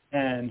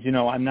 and,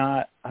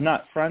 I'm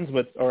friends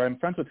with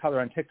Tyler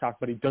on TikTok,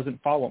 but he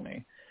doesn't follow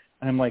me.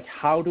 And I'm like,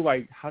 how do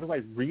I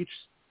reach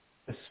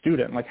the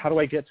student? Like, how do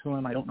I get to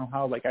him? I don't know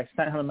how. Like, I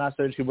sent him a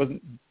message. He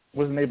wasn't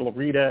able to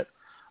read it.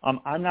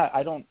 I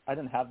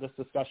didn't have this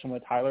discussion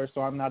with Tyler, so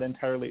I'm not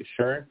entirely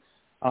sure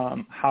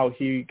how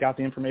he got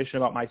the information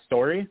about my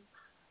story.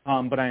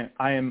 But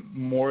I am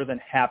more than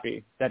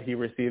happy that he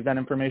received that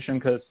information,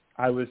 because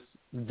I was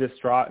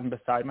distraught and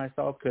beside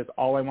myself, because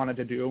all I wanted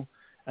to do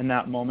in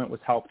that moment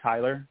was help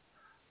Tyler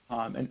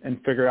and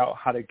figure out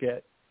how to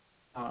get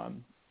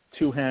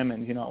to him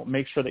and,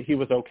 make sure that he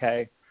was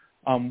okay.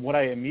 What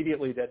I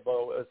immediately did,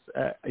 though,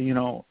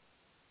 was,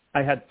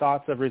 I had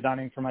thoughts of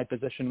resigning from my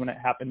position when it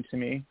happened to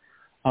me,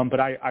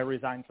 but I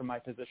resigned from my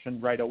position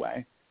right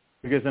away,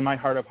 because in my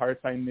heart of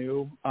hearts, I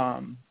knew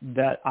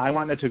that I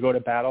wanted to go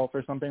to battle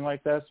for something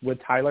like this with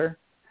Tyler,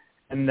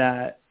 and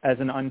that as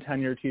an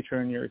untenured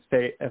teacher in your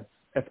state,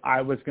 if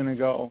I was going to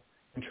go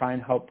and try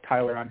and help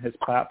Tyler on his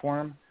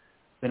platform,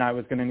 then I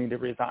was going to need to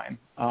resign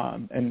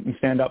and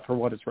stand up for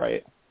what is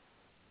right.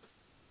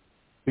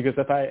 Because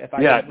if I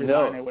didn't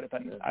resign, I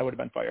would have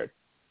been fired.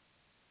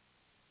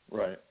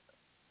 Right.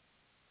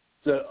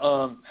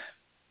 So,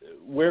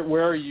 where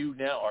are you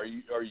now?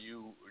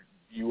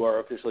 You are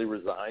officially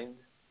resigned?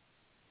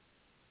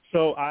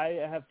 So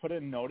I have put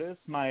in notice.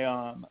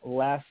 My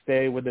last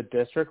day with the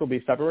district will be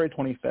February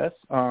 25th.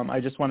 I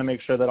just want to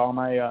make sure that all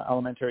my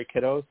elementary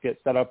kiddos get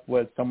set up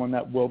with someone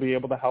that will be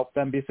able to help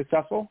them be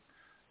successful,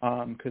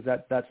 because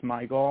that's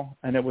my goal.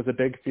 And it was a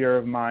big fear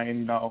of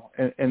mine,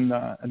 in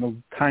the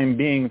time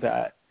being,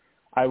 that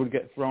I would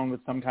get thrown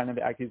with some kind of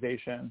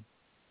accusation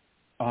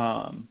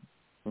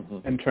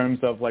in terms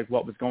of like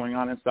what was going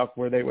on and stuff,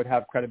 where they would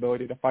have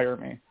credibility to fire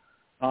me.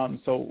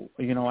 So,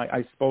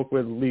 I spoke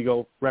with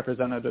legal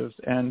representatives,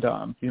 and,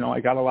 I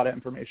got a lot of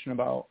information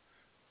about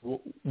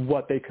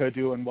what they could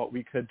do and what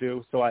we could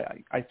do. So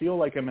I feel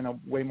like I'm in a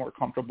way more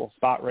comfortable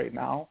spot right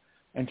now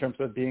in terms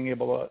of being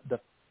able to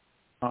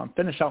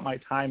finish out my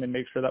time and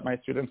make sure that my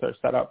students are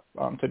set up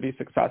to be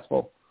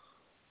successful.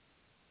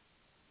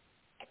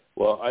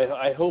 Well,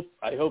 I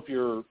hope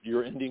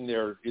your ending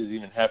there is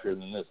even happier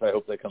than this. I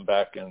hope they come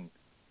back and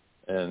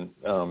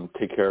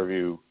take care of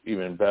you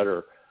even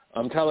better.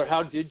 Tyler,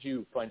 how did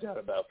you find out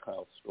about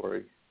Kyle's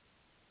story?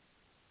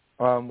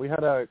 We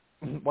had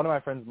one of my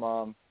friend's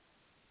mom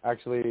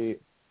actually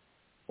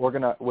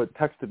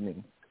texted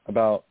me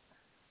about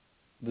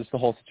just the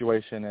whole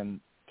situation and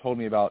told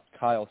me about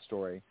Kyle's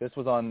story. This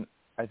was on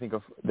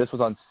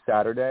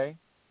Saturday,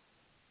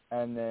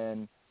 and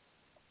then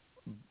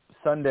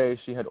Sunday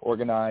she had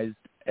organized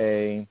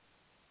a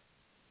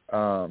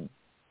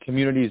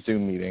community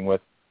Zoom meeting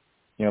with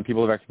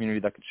people of our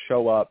community that could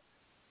show up,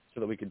 so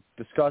that we could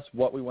discuss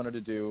what we wanted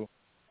to do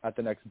at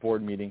the next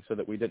board meeting, so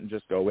that we didn't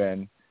just go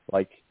in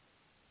like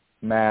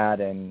mad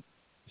and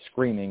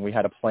screaming. We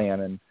had a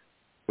plan, and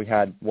we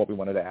had what we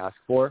wanted to ask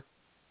for.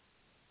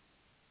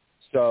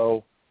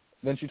 So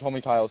then she told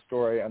me Kyle's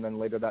story, and then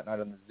later that night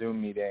on the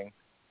Zoom meeting,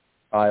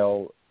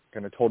 Kyle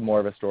kind of told more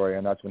of a story,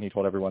 and that's when he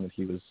told everyone that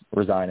he was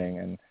resigning.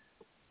 And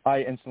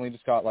I instantly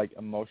just got like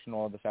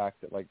emotional at the fact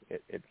that like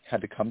it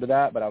had to come to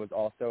that, but I was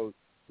also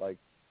like,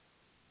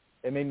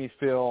 it made me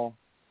feel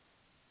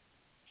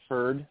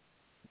heard,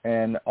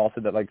 and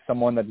also that like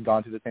someone that's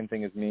gone through the same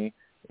thing as me,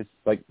 it's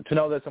like to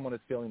know that someone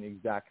is feeling the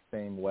exact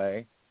same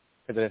way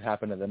because it had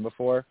happened to them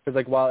before. Because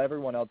like while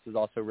everyone else is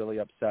also really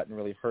upset and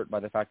really hurt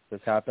by the fact that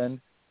this happened,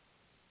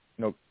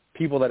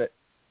 people that it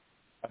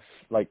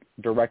like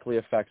directly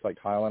affects, like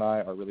Kyle and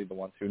I, are really the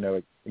ones who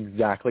know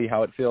exactly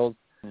how it feels.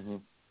 Mm-hmm.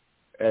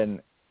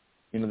 And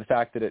the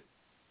fact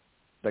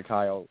that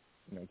Kyle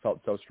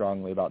felt so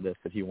strongly about this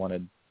that he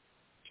wanted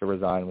to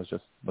resign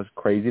was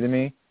crazy to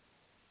me.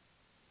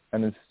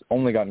 And it's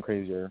only gotten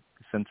crazier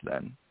since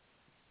then.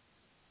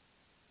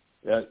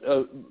 Yeah.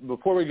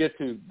 Before we get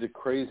to the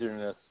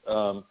craziness,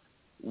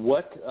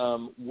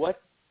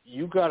 what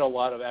you got a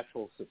lot of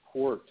actual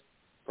support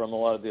from a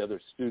lot of the other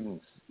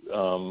students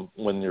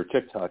when your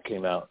TikTok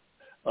came out.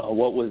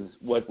 What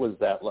was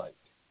that like?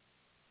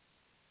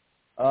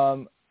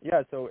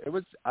 Yeah. So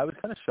I was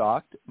kind of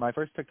shocked. My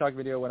first TikTok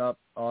video went up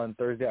on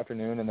Thursday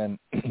afternoon, and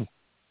then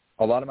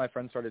a lot of my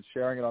friends started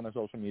sharing it on their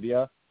social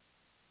media.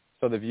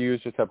 So the views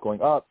just kept going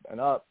up,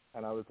 and I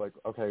was like,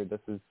 okay, this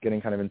is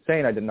getting kind of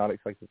insane. I did not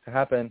expect this to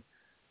happen.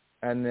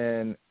 And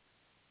then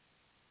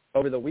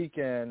over the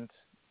weekend,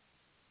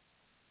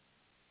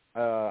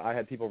 I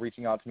had people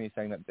reaching out to me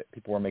saying that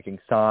people were making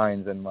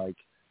signs, and like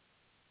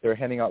they were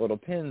handing out little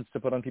pins to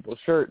put on people's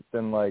shirts,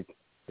 and like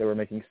they were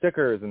making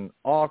stickers and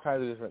all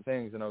kinds of different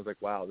things. And I was like,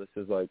 wow, this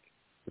is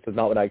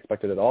not what I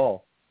expected at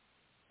all.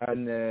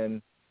 And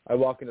then I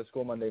walk into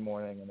school Monday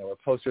morning, and there were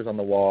posters on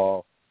the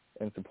wall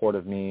in support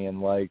of me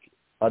and like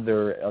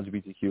other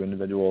LGBTQ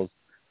individuals,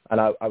 and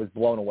I was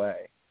blown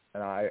away.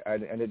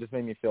 and it just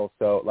made me feel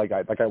so like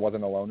I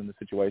wasn't alone in the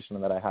situation,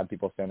 and that I had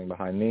people standing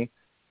behind me.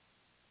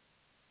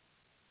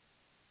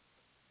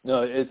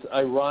 No, it's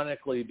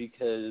ironically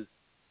because,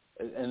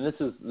 and this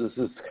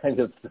is kind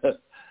of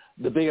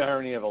the big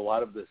irony of a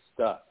lot of this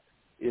stuff,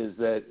 is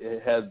that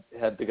it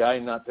had the guy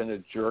not been a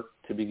jerk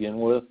to begin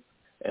with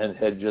and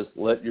had just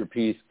let your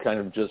piece kind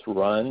of just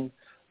run,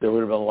 there would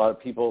have been a lot of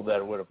people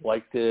that would have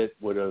liked it,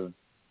 would have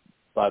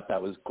thought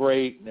that was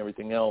great and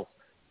everything else,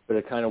 but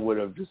it kind of would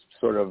have just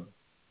sort of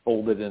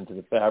folded into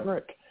the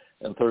fabric.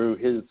 And through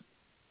his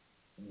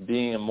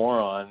being a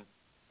moron,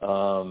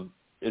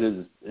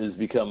 it has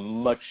become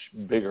much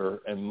bigger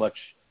and much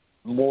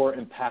more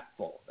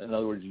impactful. In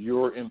other words,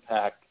 your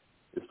impact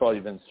has probably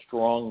been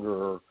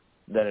stronger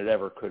than it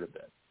ever could have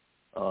been.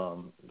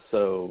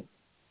 So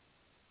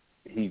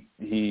he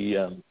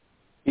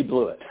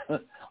blew it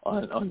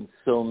on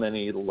so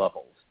many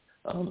levels,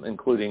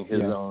 including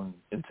his own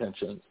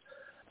intentions.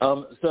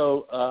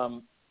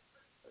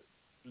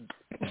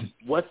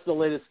 What's the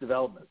latest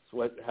developments?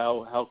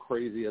 How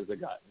crazy has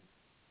it gotten?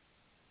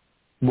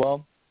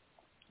 Well,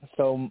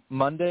 so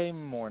Monday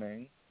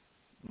morning,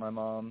 my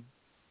mom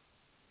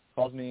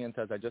calls me and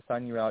says, "I just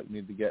signed you out. You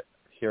need to get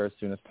here as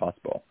soon as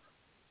possible."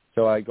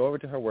 So I go over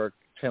to her work.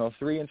 Channel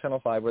 3 and Channel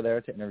 5 were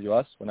there to interview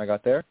us when I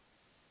got there.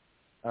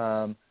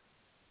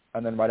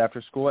 And then right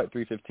after school at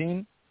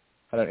 3:15,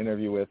 had an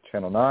interview with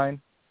Channel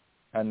 9.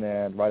 And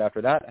then right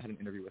after that, I had an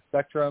interview with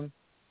Spectrum.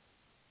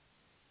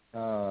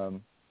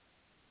 And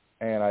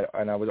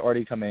I was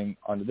already coming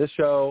onto this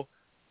show.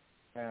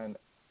 And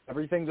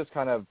everything just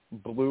kind of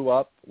blew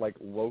up, like,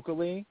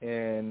 locally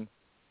in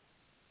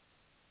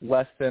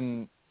less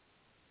than,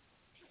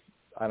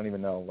 I don't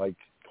even know, like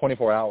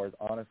 24 hours,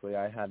 honestly.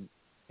 I had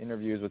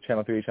interviews with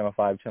Channel 3, Channel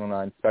 5, Channel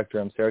 9,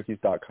 Spectrum,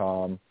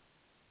 Syracuse.com,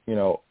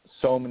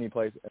 so many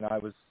places. And I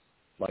was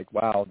like,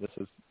 wow, this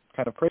is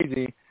kind of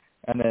crazy.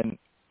 And then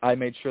I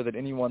made sure that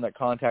anyone that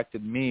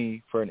contacted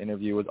me for an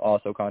interview was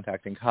also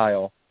contacting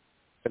Kyle,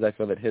 because I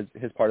feel that his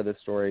part of this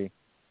story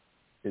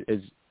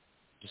is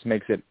just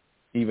makes it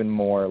even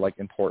more, like,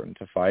 important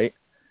to fight,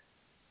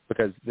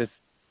 because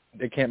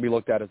it can't be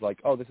looked at as like,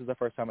 oh, this is the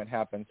first time it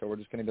happened, so we're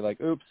just going to be like,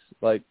 oops,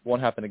 like,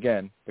 won't happen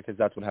again, because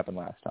that's what happened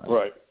last time.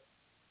 Right.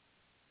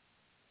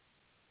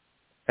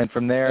 And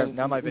from there,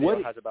 now my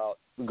video has about...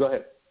 Go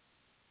ahead.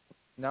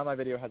 Now my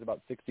video has about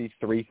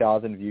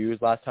 63,000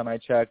 views last time I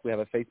checked. We have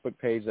a Facebook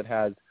page that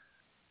has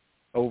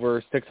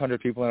over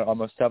 600 people in it,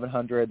 almost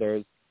 700.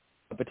 There's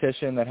a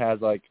petition that has,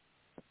 like,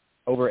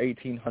 over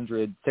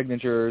 1,800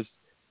 signatures,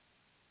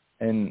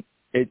 and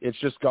it's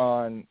just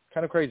gone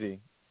kind of crazy.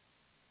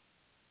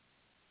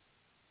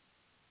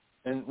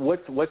 And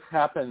what's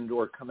happened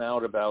or come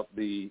out about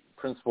the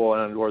principal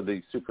and or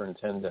the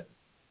superintendent?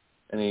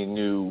 Any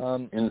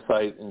new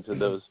insight into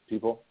those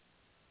people?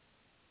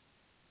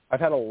 I've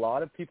had a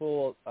lot of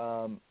people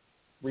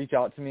reach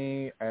out to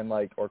me and,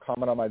 like, or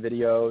comment on my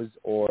videos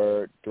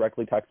or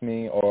directly text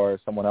me or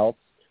someone else.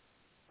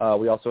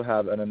 We also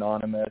have an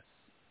anonymous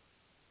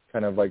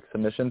kind of, like,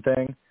 submission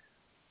thing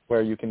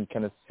where you can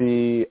kind of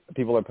see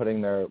people are putting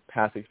their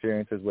past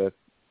experiences with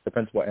the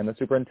principal and the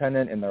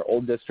superintendent in their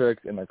old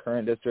districts, in their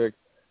current districts,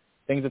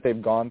 things that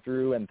they've gone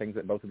through and things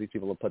that both of these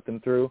people have put them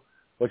through,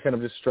 which kind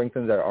of just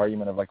strengthens their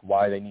argument of, like,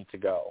 why they need to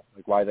go,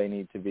 like, why they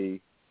need to be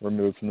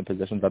removed from the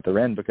positions that they're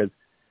in, because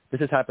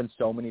this has happened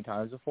so many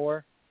times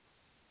before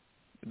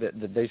that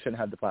they shouldn't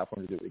have the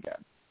platform to do it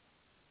again.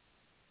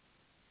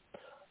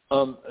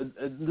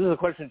 This is a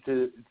question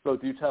to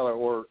both you, Tyler,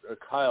 or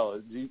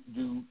Kyle.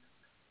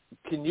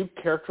 Can you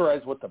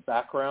characterize what the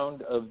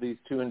background of these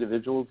two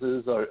individuals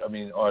is?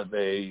 Are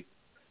they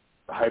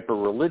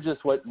hyper-religious?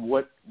 What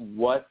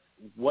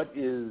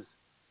do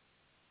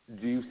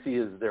you see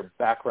as their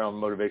background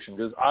motivation?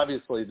 Because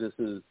obviously this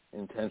is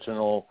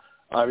intentional.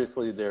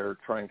 Obviously they're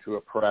trying to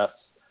oppress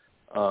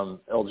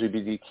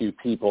LGBTQ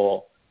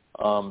people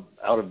out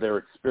of their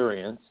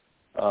experience,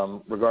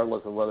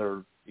 regardless of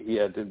whether he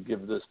had to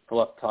give this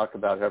fluff talk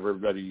about how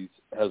everybody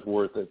has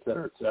worth, et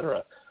cetera, et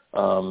cetera.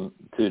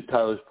 To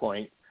Tyler's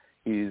point,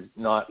 he's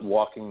not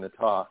walking the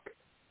talk.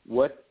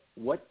 What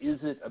is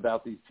it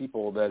about these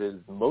people that is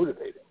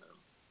motivating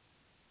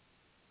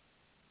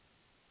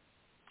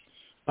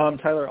them?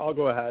 Tyler, I'll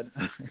go ahead.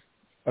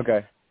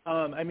 Okay.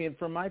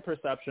 From my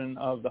perception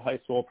of the high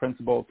school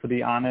principal, to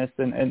be honest,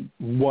 and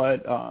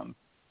what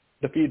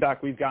the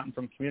feedback we've gotten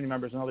from community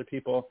members and other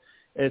people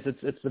is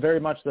it's very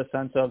much the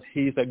sense of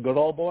he's a good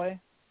old boy,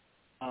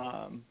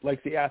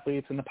 likes the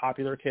athletes and the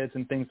popular kids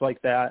and things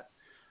like that.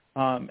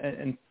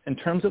 And in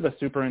terms of the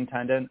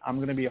superintendent, I'm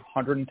going to be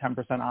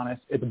 110%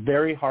 honest. It's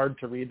very hard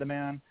to read the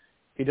man.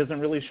 He doesn't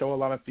really show a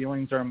lot of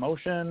feelings or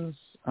emotions.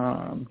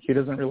 He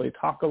doesn't really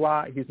talk a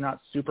lot. He's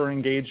not super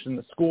engaged in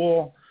the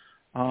school.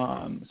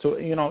 So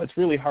it's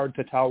really hard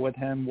to tell with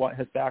him what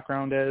his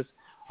background is.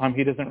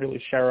 He doesn't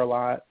really share a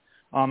lot.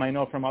 I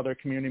know from other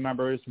community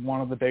members,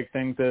 one of the big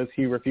things is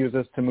he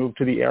refuses to move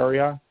to the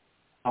area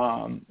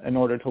in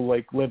order to,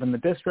 like, live in the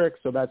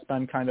district. So that's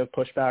been kind of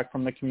pushback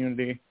from the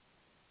community.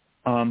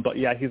 But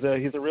yeah, he's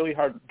a really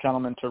hard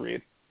gentleman to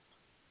read.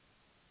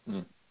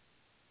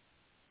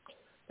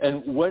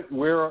 And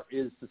where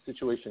is the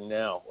situation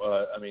now?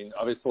 I mean,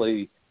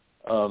 obviously,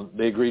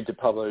 they agreed to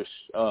publish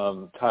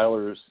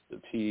Tyler's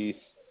piece.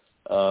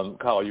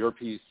 Kyle, your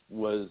piece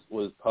was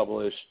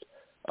published.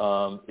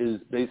 Is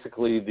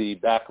basically the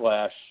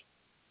backlash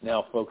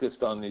now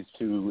focused on these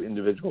two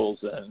individuals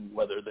and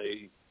whether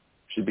they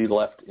should be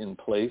left in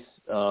place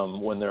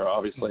when they're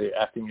obviously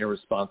acting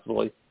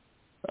irresponsibly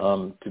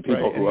to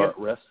people who are at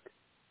risk?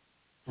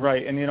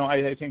 Right. And,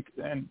 I think,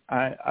 and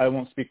I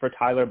won't speak for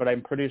Tyler, but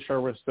I'm pretty sure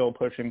we're still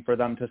pushing for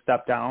them to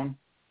step down.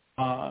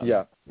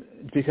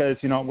 Because,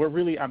 we're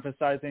really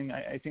emphasizing,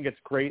 I think it's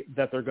great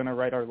that they're going to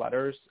write our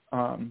letters.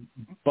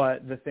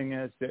 But the thing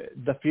is,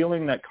 the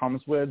feeling that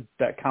comes with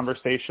that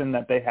conversation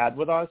that they had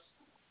with us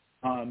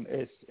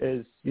is,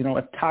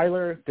 if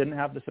Tyler didn't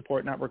have the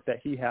support network that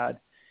he had,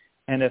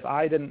 and if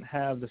I didn't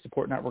have the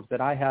support network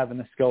that I have and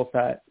the skill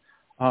set,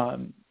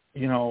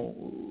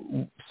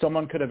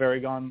 someone could have very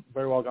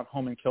well gone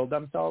home and killed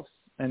themselves.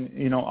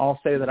 And, I'll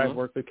say that I've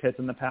worked with kids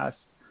in the past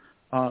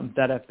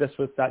that if this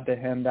was said to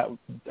him,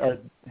 or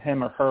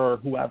him or her or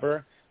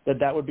whoever,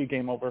 that would be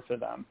game over for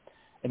them.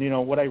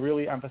 And, what I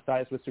really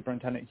emphasize with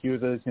Superintendent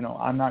Hughes is,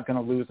 I'm not going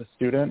to lose a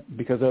student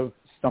because of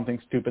something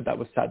stupid that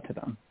was said to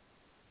them.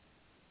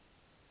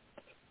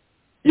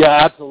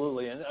 Yeah,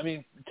 absolutely. And, I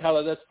mean,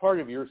 Tyler, that's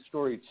part of your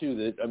story, too,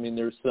 that, I mean,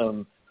 there's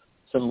some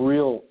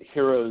real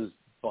heroes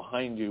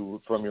behind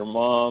you, from your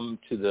mom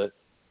to the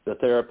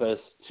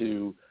therapist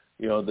to,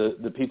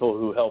 the people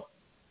who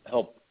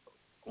help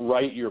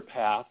write your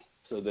path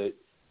so that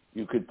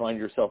you could find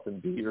yourself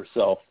and be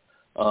yourself.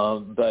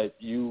 But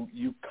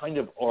you kind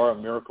of are a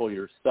miracle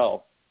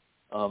yourself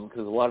because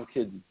a lot of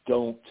kids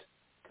don't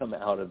come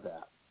out of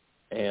that.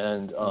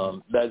 And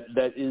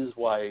that is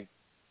why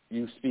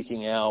you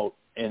speaking out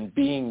and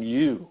being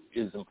you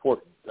is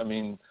important. I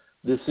mean,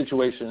 this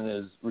situation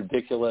is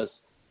ridiculous.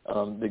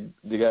 The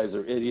guys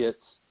are idiots,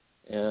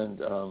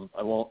 and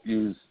I won't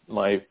use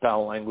my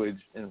foul language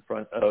in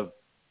front of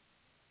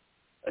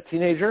a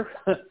teenager,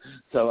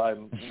 so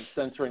I'm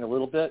censoring a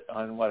little bit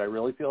on what I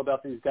really feel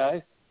about these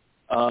guys.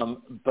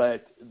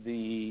 But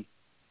the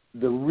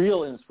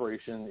real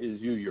inspiration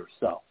is you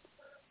yourself,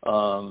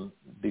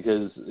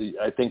 because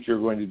I think you're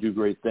going to do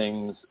great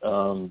things,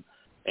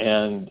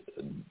 and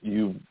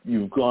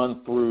you've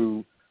gone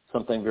through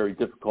something very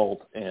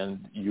difficult,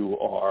 and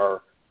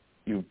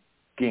you've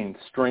gained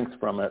strength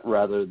from it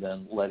rather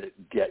than let it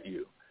get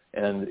you,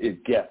 and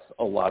it gets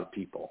a lot of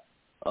people.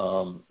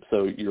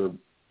 So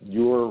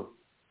your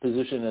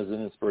position as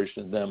an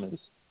inspiration to them is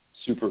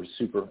super,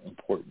 super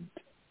important.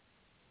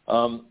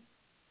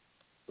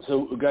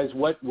 So, guys,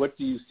 what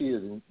do you see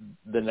as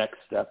the next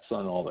steps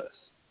on all this?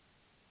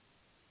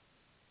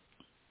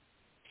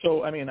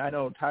 So, I mean, I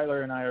know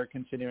Tyler and I are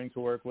continuing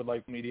to work with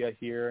media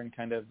here and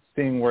kind of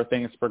seeing where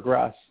things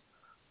progress.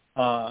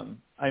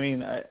 I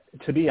mean,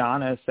 to be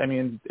honest, I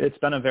mean, it's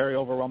been a very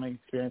overwhelming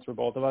experience for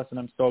both of us, and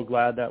I'm so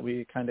glad that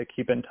we kind of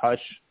keep in touch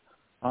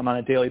on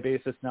a daily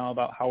basis now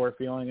about how we're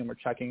feeling, and we're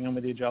checking in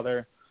with each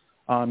other.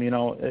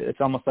 It's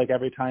almost like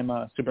every time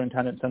a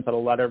superintendent sends out a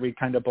letter, we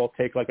kind of both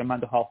take a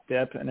mental health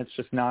dip, and it's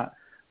just not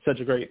such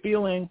a great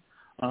feeling.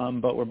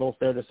 But we're both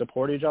there to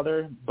support each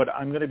other. But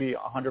I'm going to be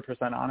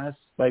 100% honest.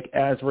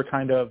 As we're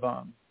kind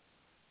of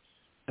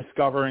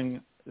discovering,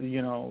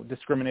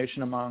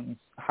 discrimination among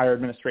higher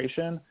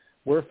administration,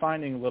 we're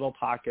finding little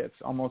pockets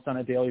almost on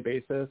a daily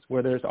basis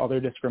where there's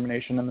other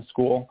discrimination in the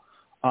school,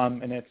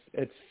 and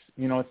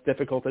it's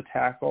difficult to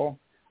tackle.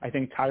 I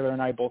think Tyler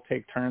and I both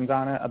take turns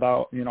on it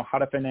about, how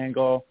to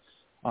finagle,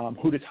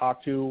 who to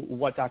talk to,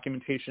 what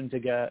documentation to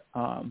get.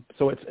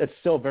 So it's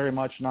still very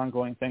much an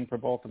ongoing thing for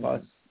both of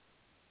us.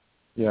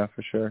 Yeah,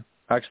 for sure.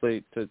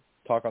 Actually, to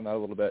talk on that a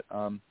little bit,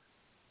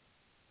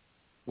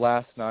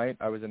 last night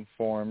I was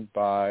informed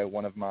by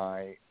one of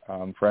my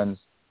friends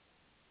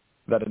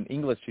that an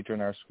English teacher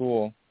in our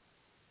school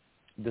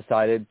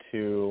decided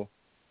to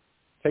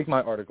take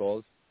my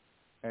articles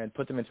and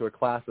put them into a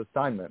class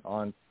assignment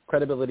on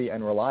credibility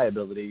and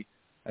reliability,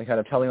 and kind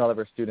of telling all of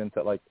our students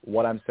that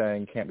what I'm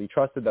saying can't be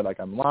trusted, that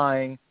I'm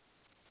lying.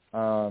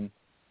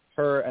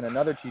 Her and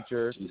another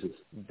teacher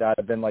that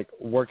have been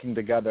working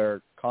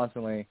together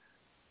constantly.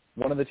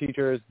 One of the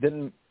teachers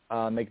didn't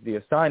make the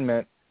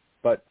assignment,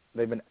 but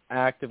they've been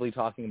actively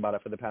talking about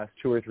it for the past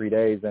 2 or 3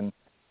 days, and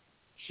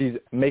she's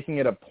making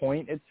it a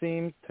point, it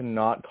seems, to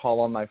not call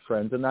on my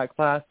friends in that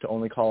class, to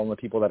only call on the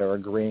people that are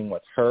agreeing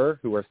with her,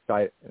 who are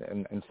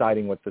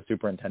siding with the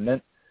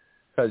superintendent,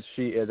 because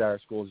she is our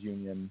school's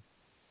union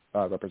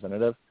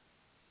representative.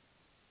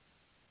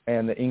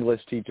 And the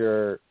English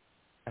teacher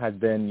has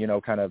been,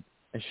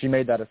 she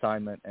made that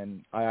assignment,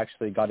 and I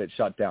actually got it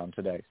shut down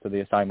today. So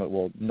the assignment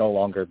will no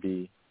longer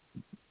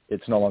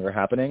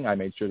happening. I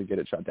made sure to get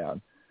it shut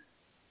down.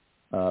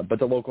 But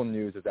the local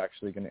news is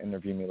actually going to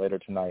interview me later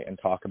tonight and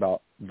talk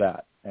about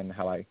that and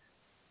how I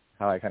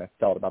kind of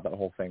felt about that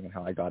whole thing and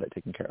how I got it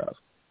taken care of.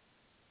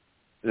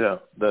 Yeah,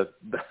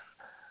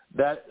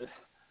 that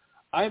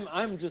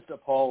I'm just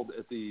appalled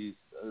at these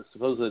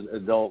supposed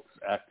adults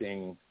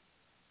acting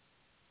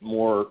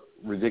more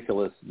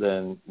ridiculous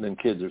than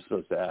kids are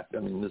supposed to act. I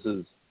mean, this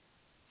is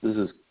This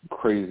is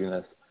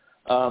craziness.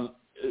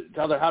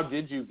 Tyler, how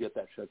did you get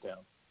that shut down?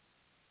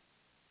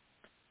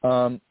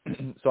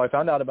 So I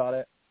found out about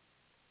it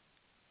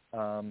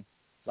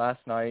last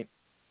night,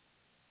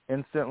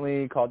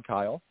 instantly called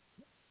Kyle,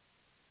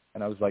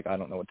 and I was like, I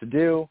don't know what to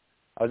do.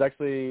 I was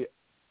actually,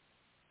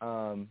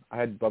 I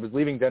was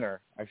leaving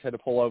dinner. I just had to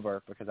pull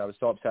over because I was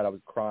so upset. I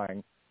was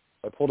crying.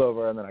 So I pulled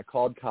over, and then I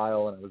called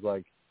Kyle, and I was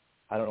like,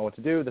 I don't know what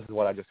to do. This is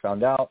what I just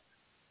found out.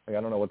 Like,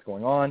 I don't know what's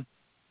going on.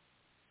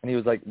 And he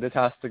was like, this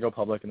has to go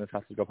public, and this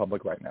has to go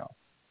public right now.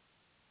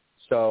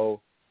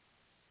 So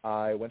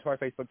I went to our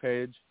Facebook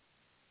page,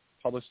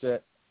 published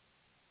it.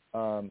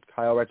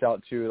 Kyle reached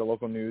out to the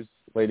local news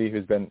lady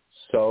who's been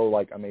so,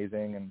 like,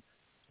 amazing and,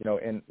 you know,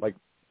 in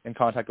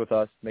contact with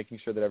us, making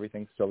sure that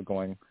everything's still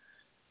going,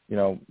 you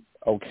know,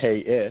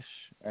 okay-ish,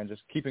 and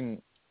just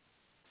keeping,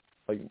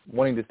 like,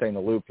 wanting to stay in the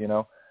loop, you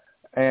know.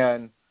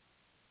 And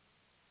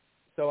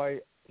so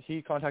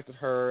he contacted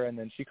her, and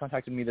then she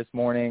contacted me this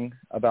morning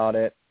about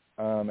it,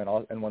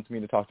 and wants me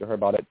to talk to her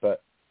about it.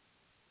 But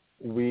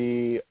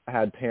we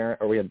had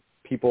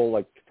people,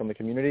 like, from the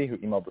community who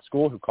emailed the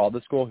school, who called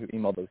the school, who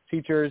emailed those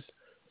teachers.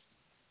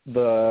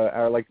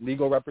 Our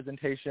legal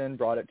representation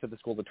brought it to the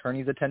school's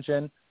attorney's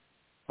attention,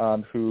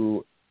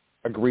 who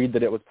agreed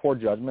that it was poor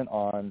judgment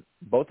on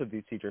both of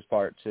these teachers'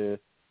 part to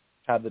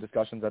have the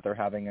discussions that they're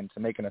having and to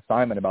make an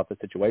assignment about the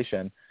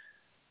situation.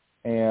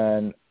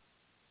 And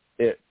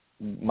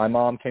my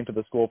mom came to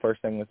the school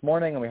first thing this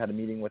morning, and we had a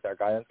meeting with our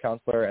guidance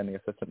counselor and the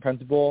assistant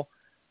principal,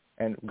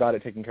 and got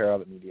it taken care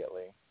of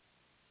immediately.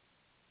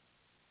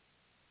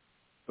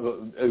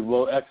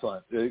 Well,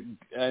 excellent,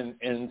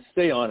 and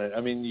stay on it.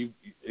 I mean, you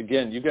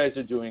guys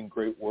are doing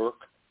great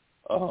work,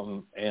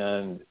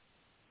 and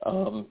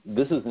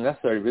this is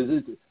necessary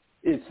because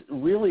it's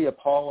really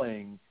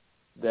appalling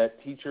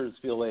that teachers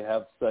feel they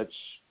have such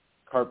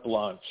carte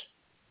blanche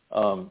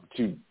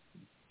to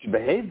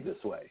behave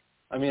this way.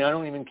 I mean, I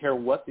don't even care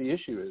what the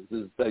issue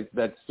is.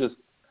 That's just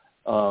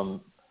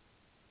so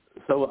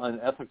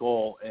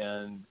unethical,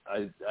 and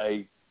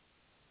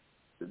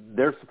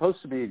they're supposed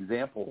to be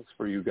examples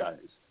for you guys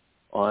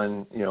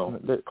on, you know,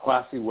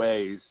 classy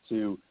ways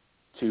to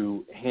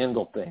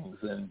handle things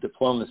and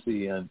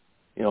diplomacy, and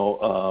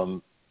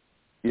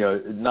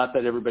not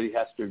that everybody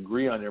has to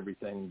agree on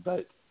everything,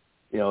 but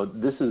you know,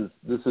 this is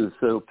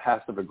so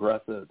passive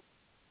aggressive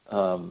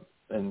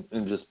and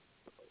just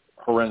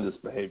horrendous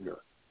behavior.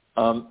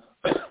 I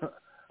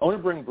want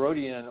to bring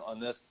Brody in on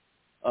this.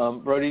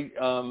 Brody,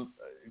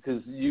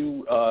 because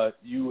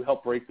you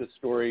helped break this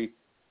story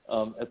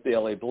at the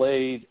LA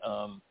Blade.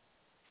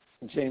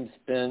 James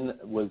Finn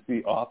was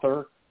the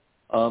author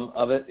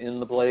of it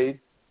in the Blade.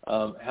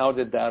 How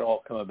did that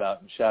all come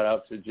about? And shout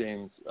out to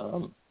James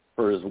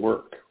for his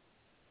work.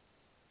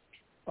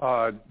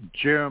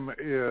 Jim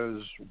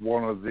is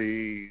one of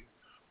the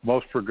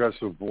most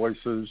progressive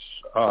voices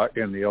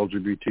in the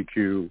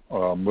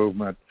LGBTQ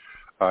movement.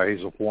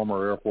 He's a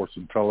former Air Force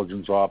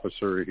intelligence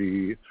officer.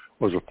 He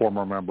was a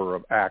former member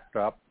of ACT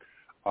UP.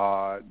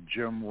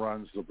 Jim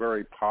runs the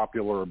very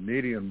popular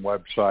Medium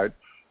website,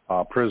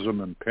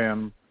 Prism and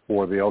Pin,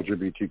 for the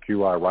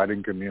LGBTQI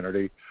writing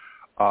community.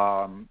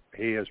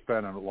 He has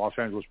been a Los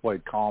Angeles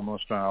Blade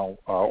columnist now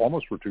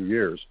almost for 2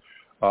 years.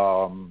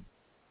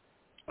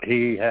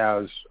 He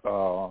has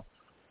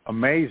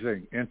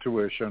amazing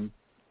intuition.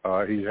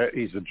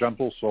 He's a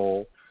gentle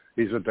soul.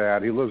 He's a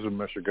dad. He lives in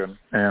Michigan,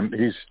 and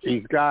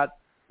he's got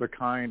the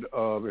kind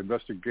of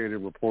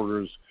investigative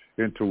reporter's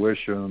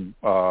intuition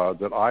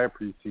that I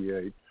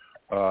appreciate,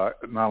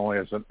 not only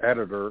as an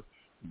editor,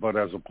 but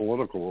as a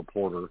political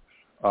reporter.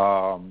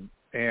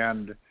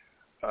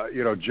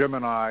 Jim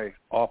and I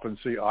often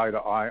see eye to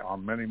eye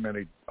on many,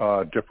 many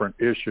different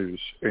issues.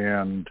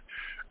 And,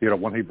 you know,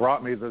 when he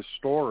brought me this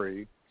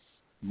story,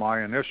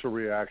 my initial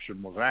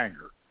reaction was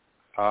anger.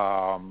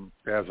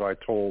 As I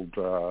told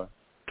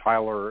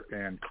Tyler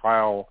and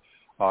Kyle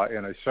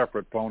in a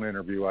separate phone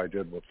interview I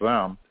did with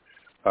them,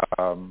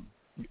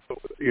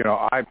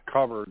 I've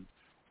covered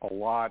a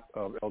lot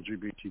of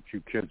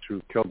LGBTQ kids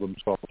who've killed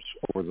themselves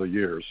over the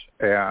years,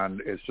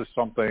 and it's just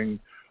something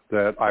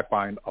that I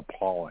find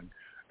appalling.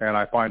 And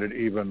I find it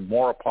even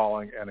more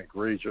appalling and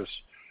egregious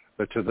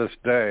that to this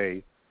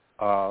day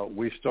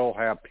we still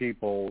have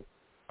people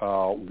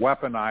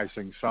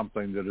weaponizing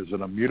something that is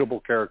an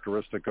immutable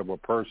characteristic of a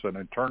person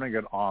and turning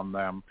it on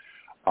them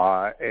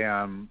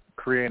and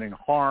creating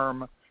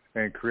harm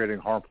and creating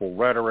harmful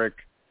rhetoric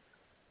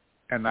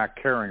and not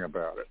caring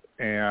about it.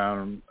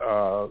 And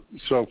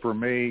so for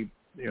me,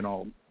 you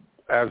know,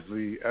 as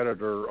the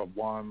editor of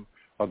one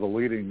of the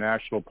leading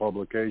national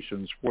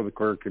publications for the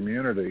queer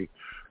community,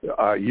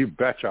 you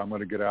betcha I'm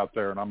going to get out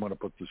there and I'm going to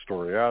put this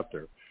story out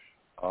there.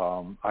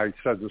 I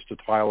said this to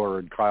Tyler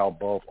and Kyle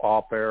both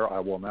off air. I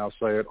will now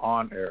say it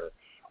on air.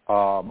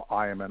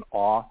 I am in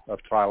awe of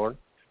Tyler.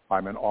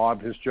 I'm in awe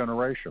of his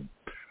generation.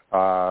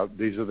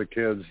 These are the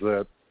kids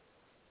that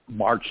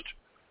marched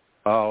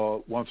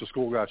once the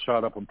school got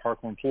shot up in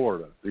Parkland,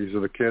 Florida. These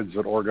are the kids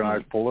that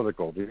organized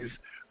political.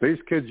 These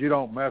kids you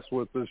don't mess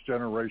with. This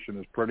generation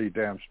is pretty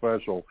damn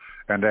special.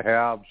 And to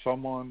have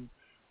someone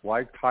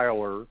like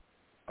Tyler,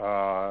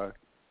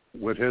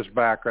 with his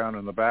background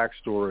and the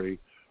backstory,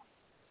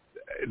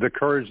 the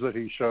courage that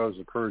he shows,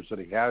 the courage that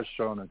he has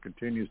shown and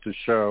continues to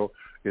show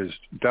is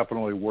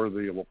definitely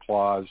worthy of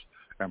applause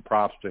and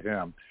props to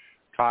him.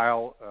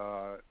 Kyle,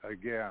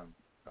 again,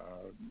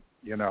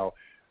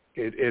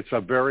 it's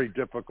a very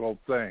difficult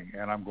thing,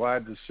 and I'm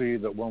glad to see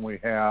that when we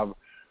have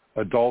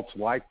adults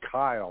like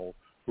Kyle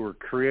who are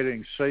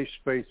creating safe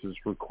spaces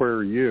for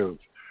queer youth,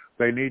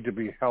 they need to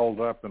be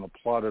held up and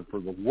applauded for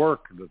the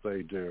work that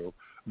they do,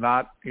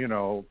 not,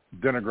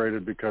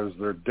 denigrated because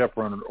they're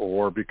different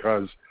or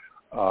because,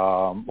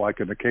 like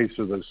in the case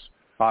of this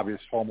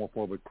obvious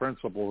homophobic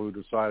principal who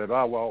decided,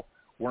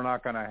 we're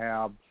not going to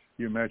have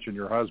you mention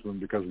your husband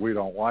because we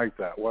don't like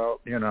that. Well,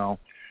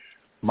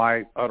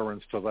 my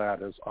utterance to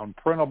that is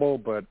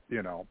unprintable, but,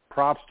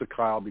 props to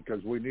Kyle,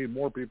 because we need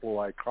more people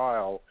like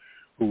Kyle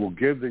who will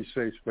give these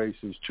safe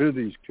spaces to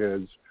these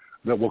kids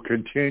that will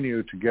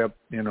continue to get,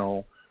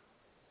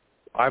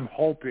 I'm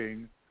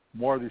hoping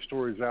more of these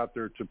stories out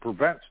there to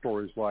prevent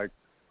stories like,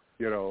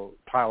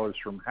 Tyler's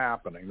from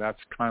happening. That's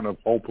kind of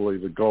hopefully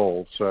the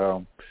goal.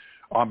 So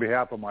on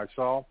behalf of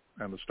myself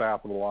and the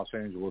staff of the Los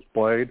Angeles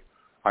Blade,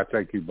 I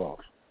thank you both.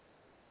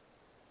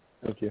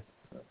 Thank you.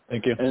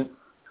 Thank you.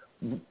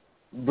 And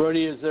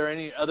Brody, is there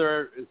any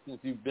other, since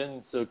you've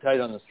been so tight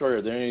on the story,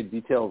 are there any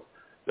details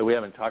that we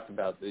haven't talked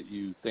about that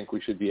you think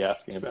we should be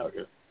asking about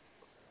here?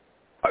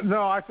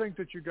 No, I think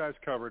that you guys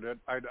covered it.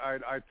 I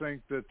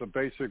think that the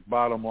basic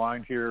bottom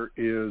line here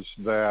is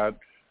that,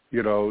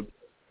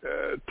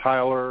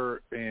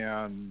 Tyler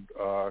and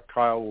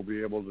Kyle will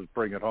be able to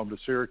bring it home to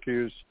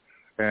Syracuse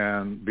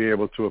and be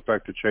able to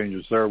effect the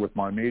changes there with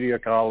my media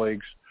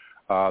colleagues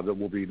that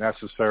will be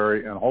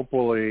necessary, and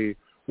hopefully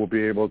we'll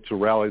be able to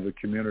rally the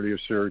community of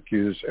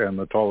Syracuse and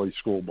the Tully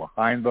School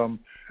behind them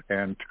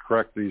and to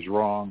correct these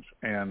wrongs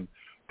and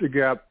to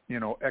get,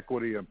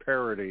 equity and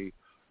parity,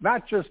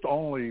 not just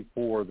only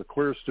for the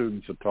queer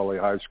students at Tully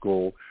High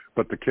School,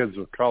 but the kids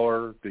of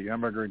color, the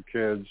immigrant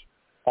kids,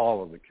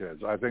 all of the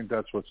kids. I think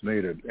that's what's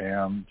needed.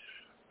 And,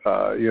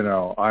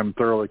 I'm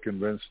thoroughly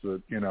convinced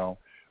that,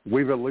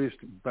 we've at least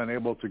been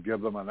able to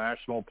give them a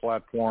national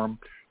platform,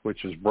 which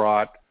has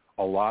brought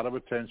a lot of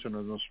attention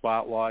in the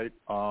spotlight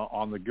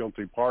on the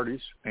guilty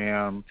parties.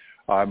 And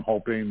I'm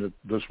hoping that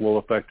this will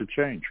affect a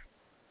change.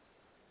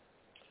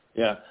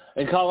 Yeah.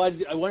 And Kyle,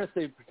 I want to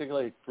say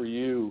particularly for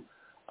you,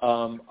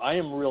 I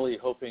am really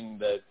hoping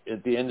that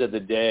at the end of the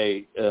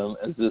day,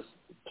 as this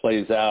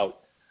plays out,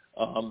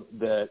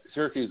 that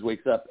Syracuse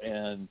wakes up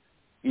and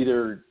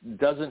either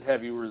doesn't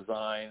have you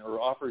resign or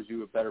offers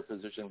you a better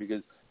position,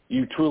 because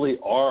you truly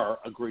are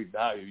a great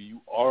value.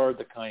 You are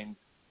the kind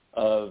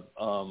of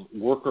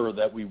worker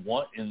that we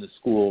want in the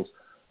schools,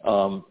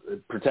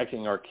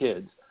 protecting our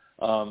kids.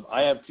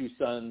 I have two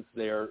sons.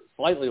 They're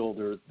slightly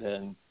older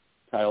than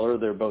Tyler.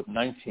 They're both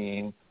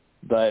 19,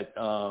 but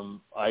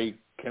I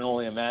can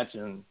only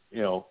imagine,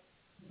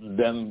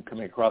 them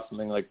coming across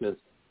something like this,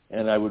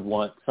 and I would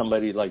want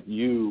somebody like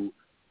you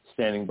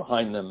standing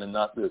behind them and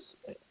not this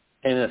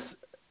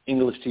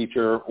English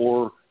teacher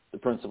or the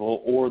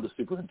principal or the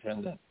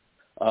superintendent.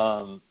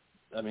 I'm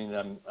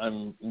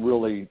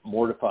really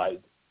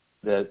mortified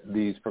that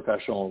these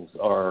professionals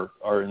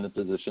are in the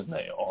position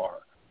they are.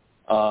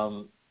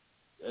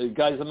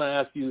 Guys, I'm going to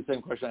ask you the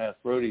same question I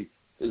asked Brody.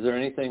 Is there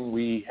anything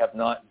we have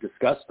not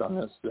discussed on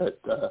this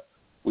that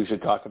we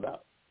should talk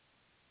about?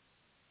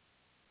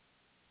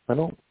 I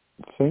don't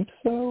think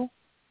so.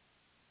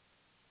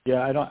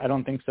 Yeah, I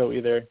don't think so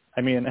either.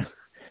 I mean,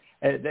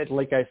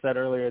 like I said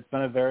earlier, it's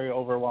been a very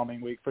overwhelming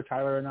week for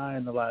Tyler and I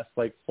in the last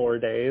 4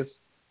 days.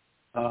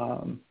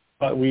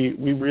 But we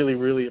really,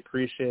 really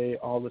appreciate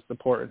all the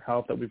support and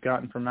help that we've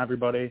gotten from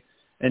everybody.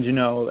 And,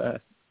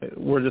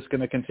 we're just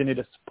going to continue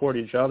to support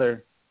each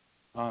other.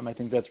 I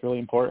think that's really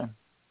important.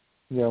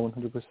 Yeah,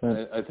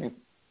 100%. I think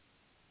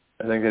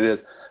it is.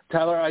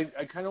 Tyler,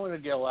 I kind of want to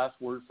get a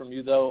last word from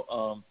you,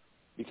 though,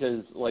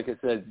 because, like I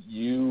said,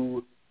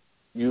 you've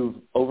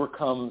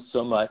overcome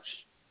so much.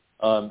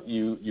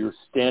 You're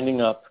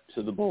standing up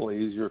to the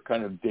bullies. You're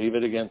kind of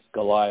David against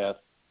Goliath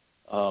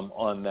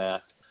on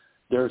that.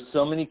 There are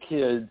so many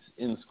kids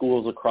in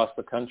schools across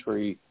the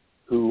country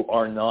who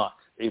are not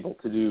able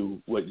to do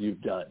what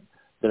you've done,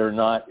 that are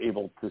not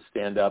able to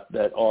stand up,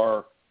 that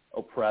are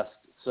oppressed,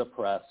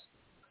 suppressed.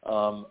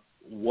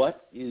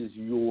 What is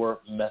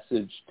your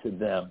message to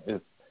them?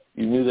 If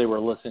you knew they were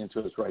listening to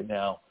us right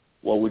now,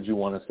 what would you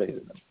want to say to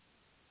them?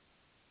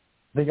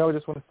 I think I would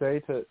just want to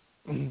say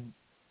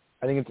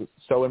I think it's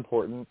so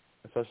important,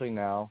 especially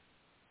now,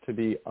 to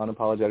be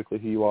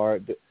unapologetically who you are,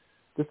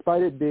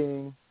 despite it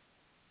being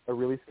a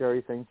really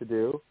scary thing to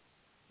do,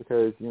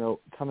 because,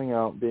 coming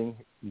out, being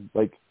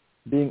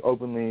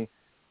openly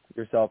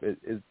yourself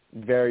is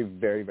very,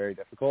 very, very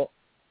difficult.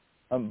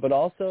 But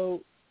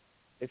also,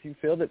 if you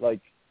feel that,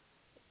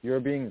 you're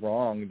being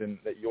wronged and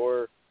that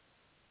you're,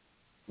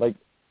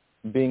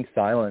 being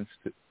silenced,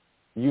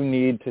 you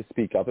need to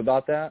speak up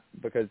about that,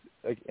 because,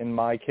 in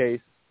my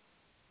case,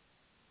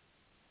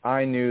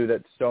 I knew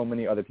that so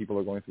many other people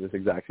were going through this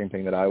exact same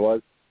thing that I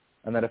was,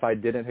 and that if I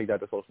didn't take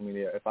that to social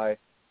media, if I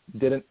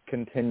didn't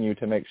continue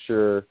to make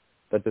sure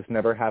that this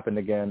never happened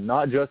again,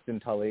 not just in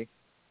Tully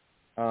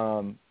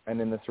and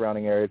in the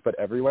surrounding areas, but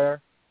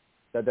everywhere,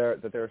 that there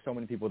are so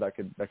many people that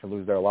could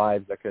lose their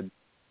lives, that could,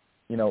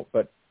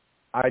 but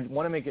I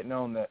want to make it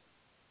known that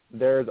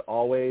there's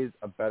always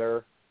a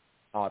better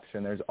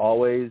option. There's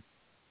always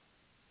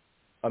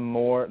a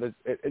more,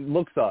 it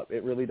looks up.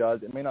 It really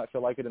does. It may not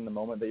feel like it in the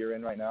moment that you're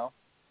in right now,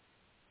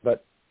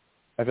 but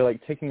I feel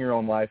like taking your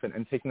own life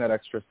and taking that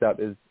extra step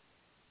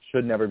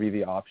should never be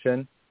the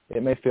option.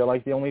 It may feel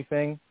like the only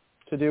thing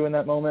to do in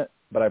that moment,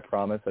 but I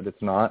promise that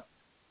it's not,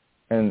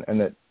 and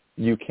that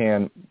you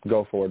can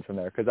go forward from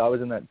there. Because I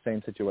was in that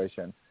same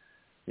situation.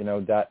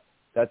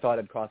 That thought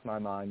had crossed my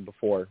mind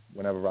before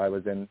whenever I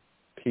was in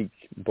peak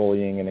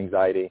bullying and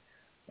anxiety.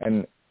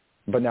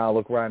 But now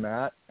look where I'm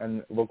at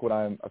and look what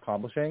I'm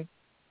accomplishing,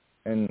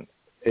 and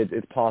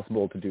it's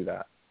possible to do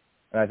that.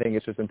 And I think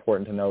it's just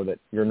important to know that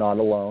you're not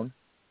alone,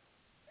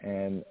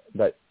 and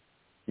that,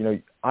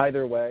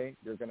 either way,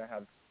 you're going to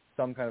have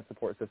some kind of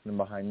support system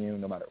behind you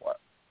no matter what.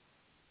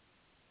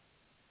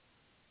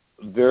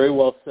 Very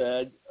well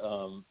said.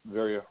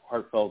 Very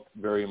heartfelt,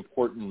 very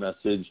important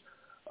message.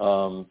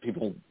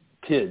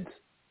 Kids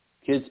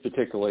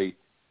particularly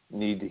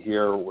need to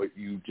hear what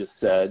you just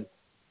said.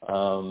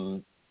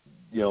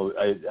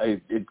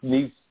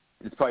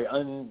 It's probably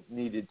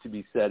unneeded to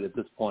be said at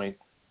this point,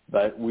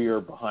 but we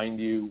are behind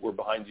you. We're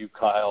behind you,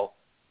 Kyle.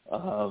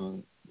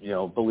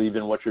 Believe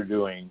in what you're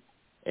doing.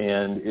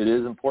 And it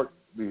is important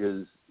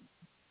because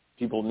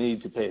people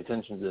need to pay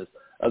attention to this.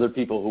 Other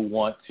people who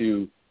want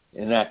to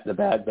enact the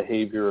bad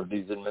behavior of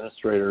these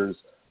administrators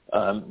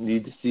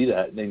need to see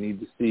that. They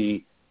need to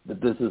see that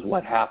this is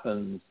what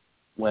happens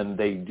when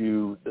they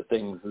do the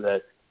things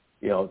that,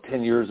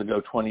 10 years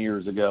ago, 20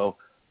 years ago,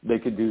 they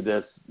could do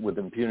this with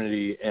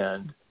impunity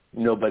and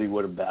nobody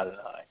would have batted an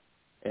eye.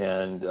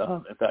 And,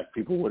 in fact,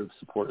 people would have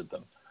supported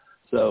them.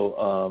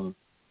 So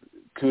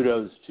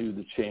kudos to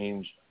the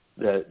change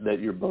that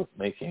you're both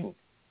making.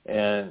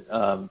 And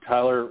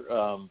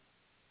Tyler,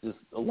 just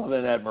love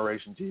and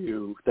admiration to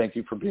you. Thank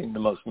you for being the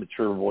most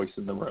mature voice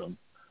in the room.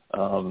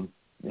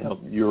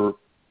 Your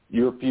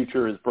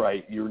future is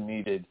bright. You're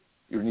needed.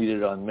 You're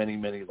needed on many,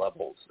 many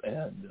levels.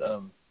 And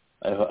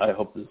I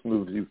hope this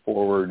moves you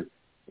forward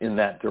in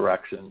that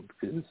direction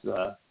because,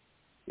 the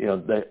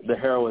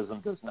heroism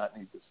does not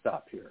need to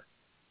stop here.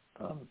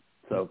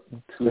 So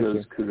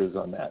kudos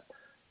on that.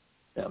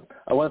 Yeah.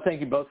 I want to thank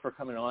you both for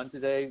coming on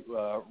today.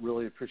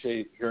 Really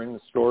appreciate hearing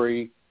the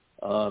story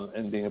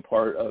and being a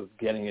part of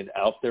getting it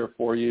out there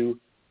for you.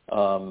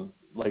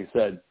 Like I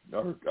said,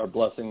 our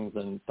blessings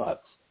and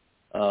thoughts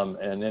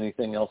and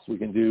anything else we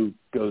can do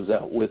goes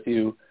out with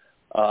you.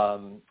 I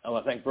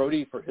want to thank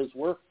Brody for his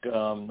work,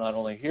 not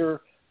only here,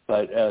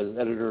 but as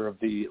editor of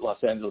the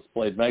Los Angeles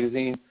Blade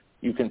magazine.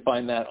 You can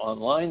find that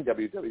online,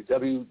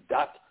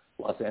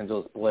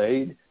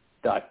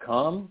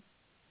 www.losangelesblade.com.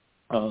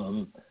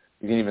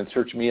 You can even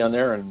search me on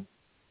there, and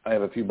I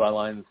have a few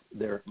bylines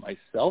there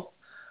myself.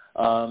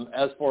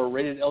 As for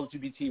Rated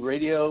LGBT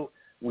Radio,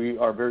 we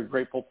are very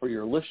grateful for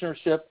your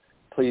listenership.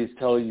 Please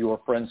tell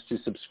your friends to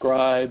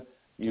subscribe.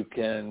 You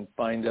can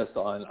find us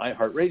on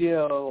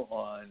iHeartRadio,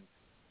 on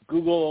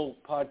Google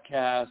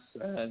Podcasts,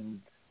 and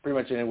pretty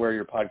much anywhere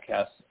your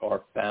podcasts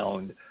are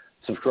found.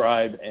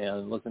 Subscribe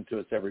and listen to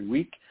us every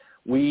week.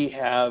 We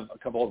have a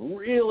couple of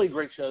really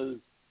great shows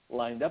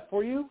lined up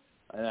for you,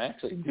 and I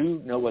actually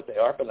do know what they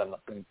are, but I'm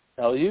not going to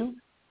tell you,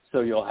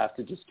 so you'll have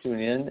to just tune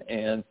in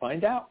and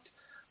find out.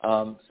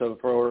 So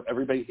for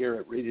everybody here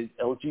at Rated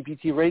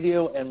LGBT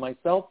Radio and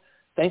myself,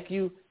 thank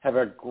you. Have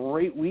a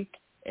great week,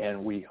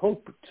 and we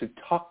hope to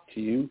talk to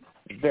you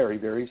very,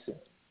 very soon.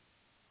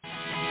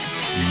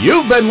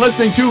 You've been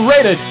listening to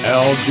Rated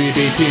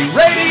LGBT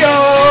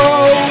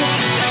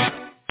Radio.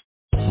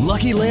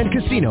 Lucky Land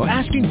Casino,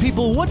 asking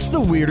people, what's the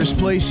weirdest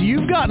place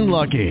you've gotten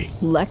lucky?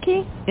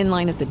 Lucky? In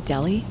line at the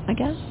deli, I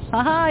guess?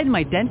 Aha, in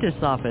my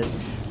dentist's office.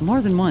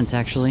 More than once,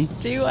 actually.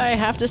 Do I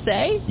have to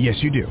say?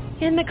 Yes, you do.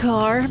 In the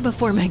car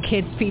before my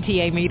kids'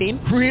 PTA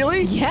meeting.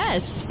 Really?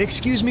 Yes.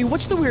 Excuse me,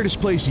 what's the weirdest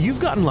place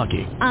you've gotten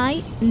lucky?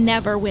 I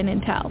never win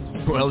and tell.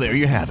 Well, there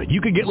you have it.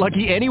 You can get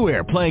lucky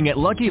anywhere, playing at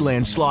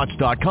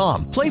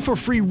LuckyLandSlots.com. Play for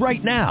free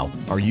right now.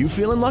 Are you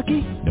feeling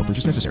lucky? No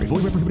purchase necessary.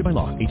 Void where prohibited by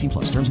law. 18+.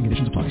 Terms and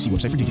conditions apply. See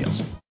website for details.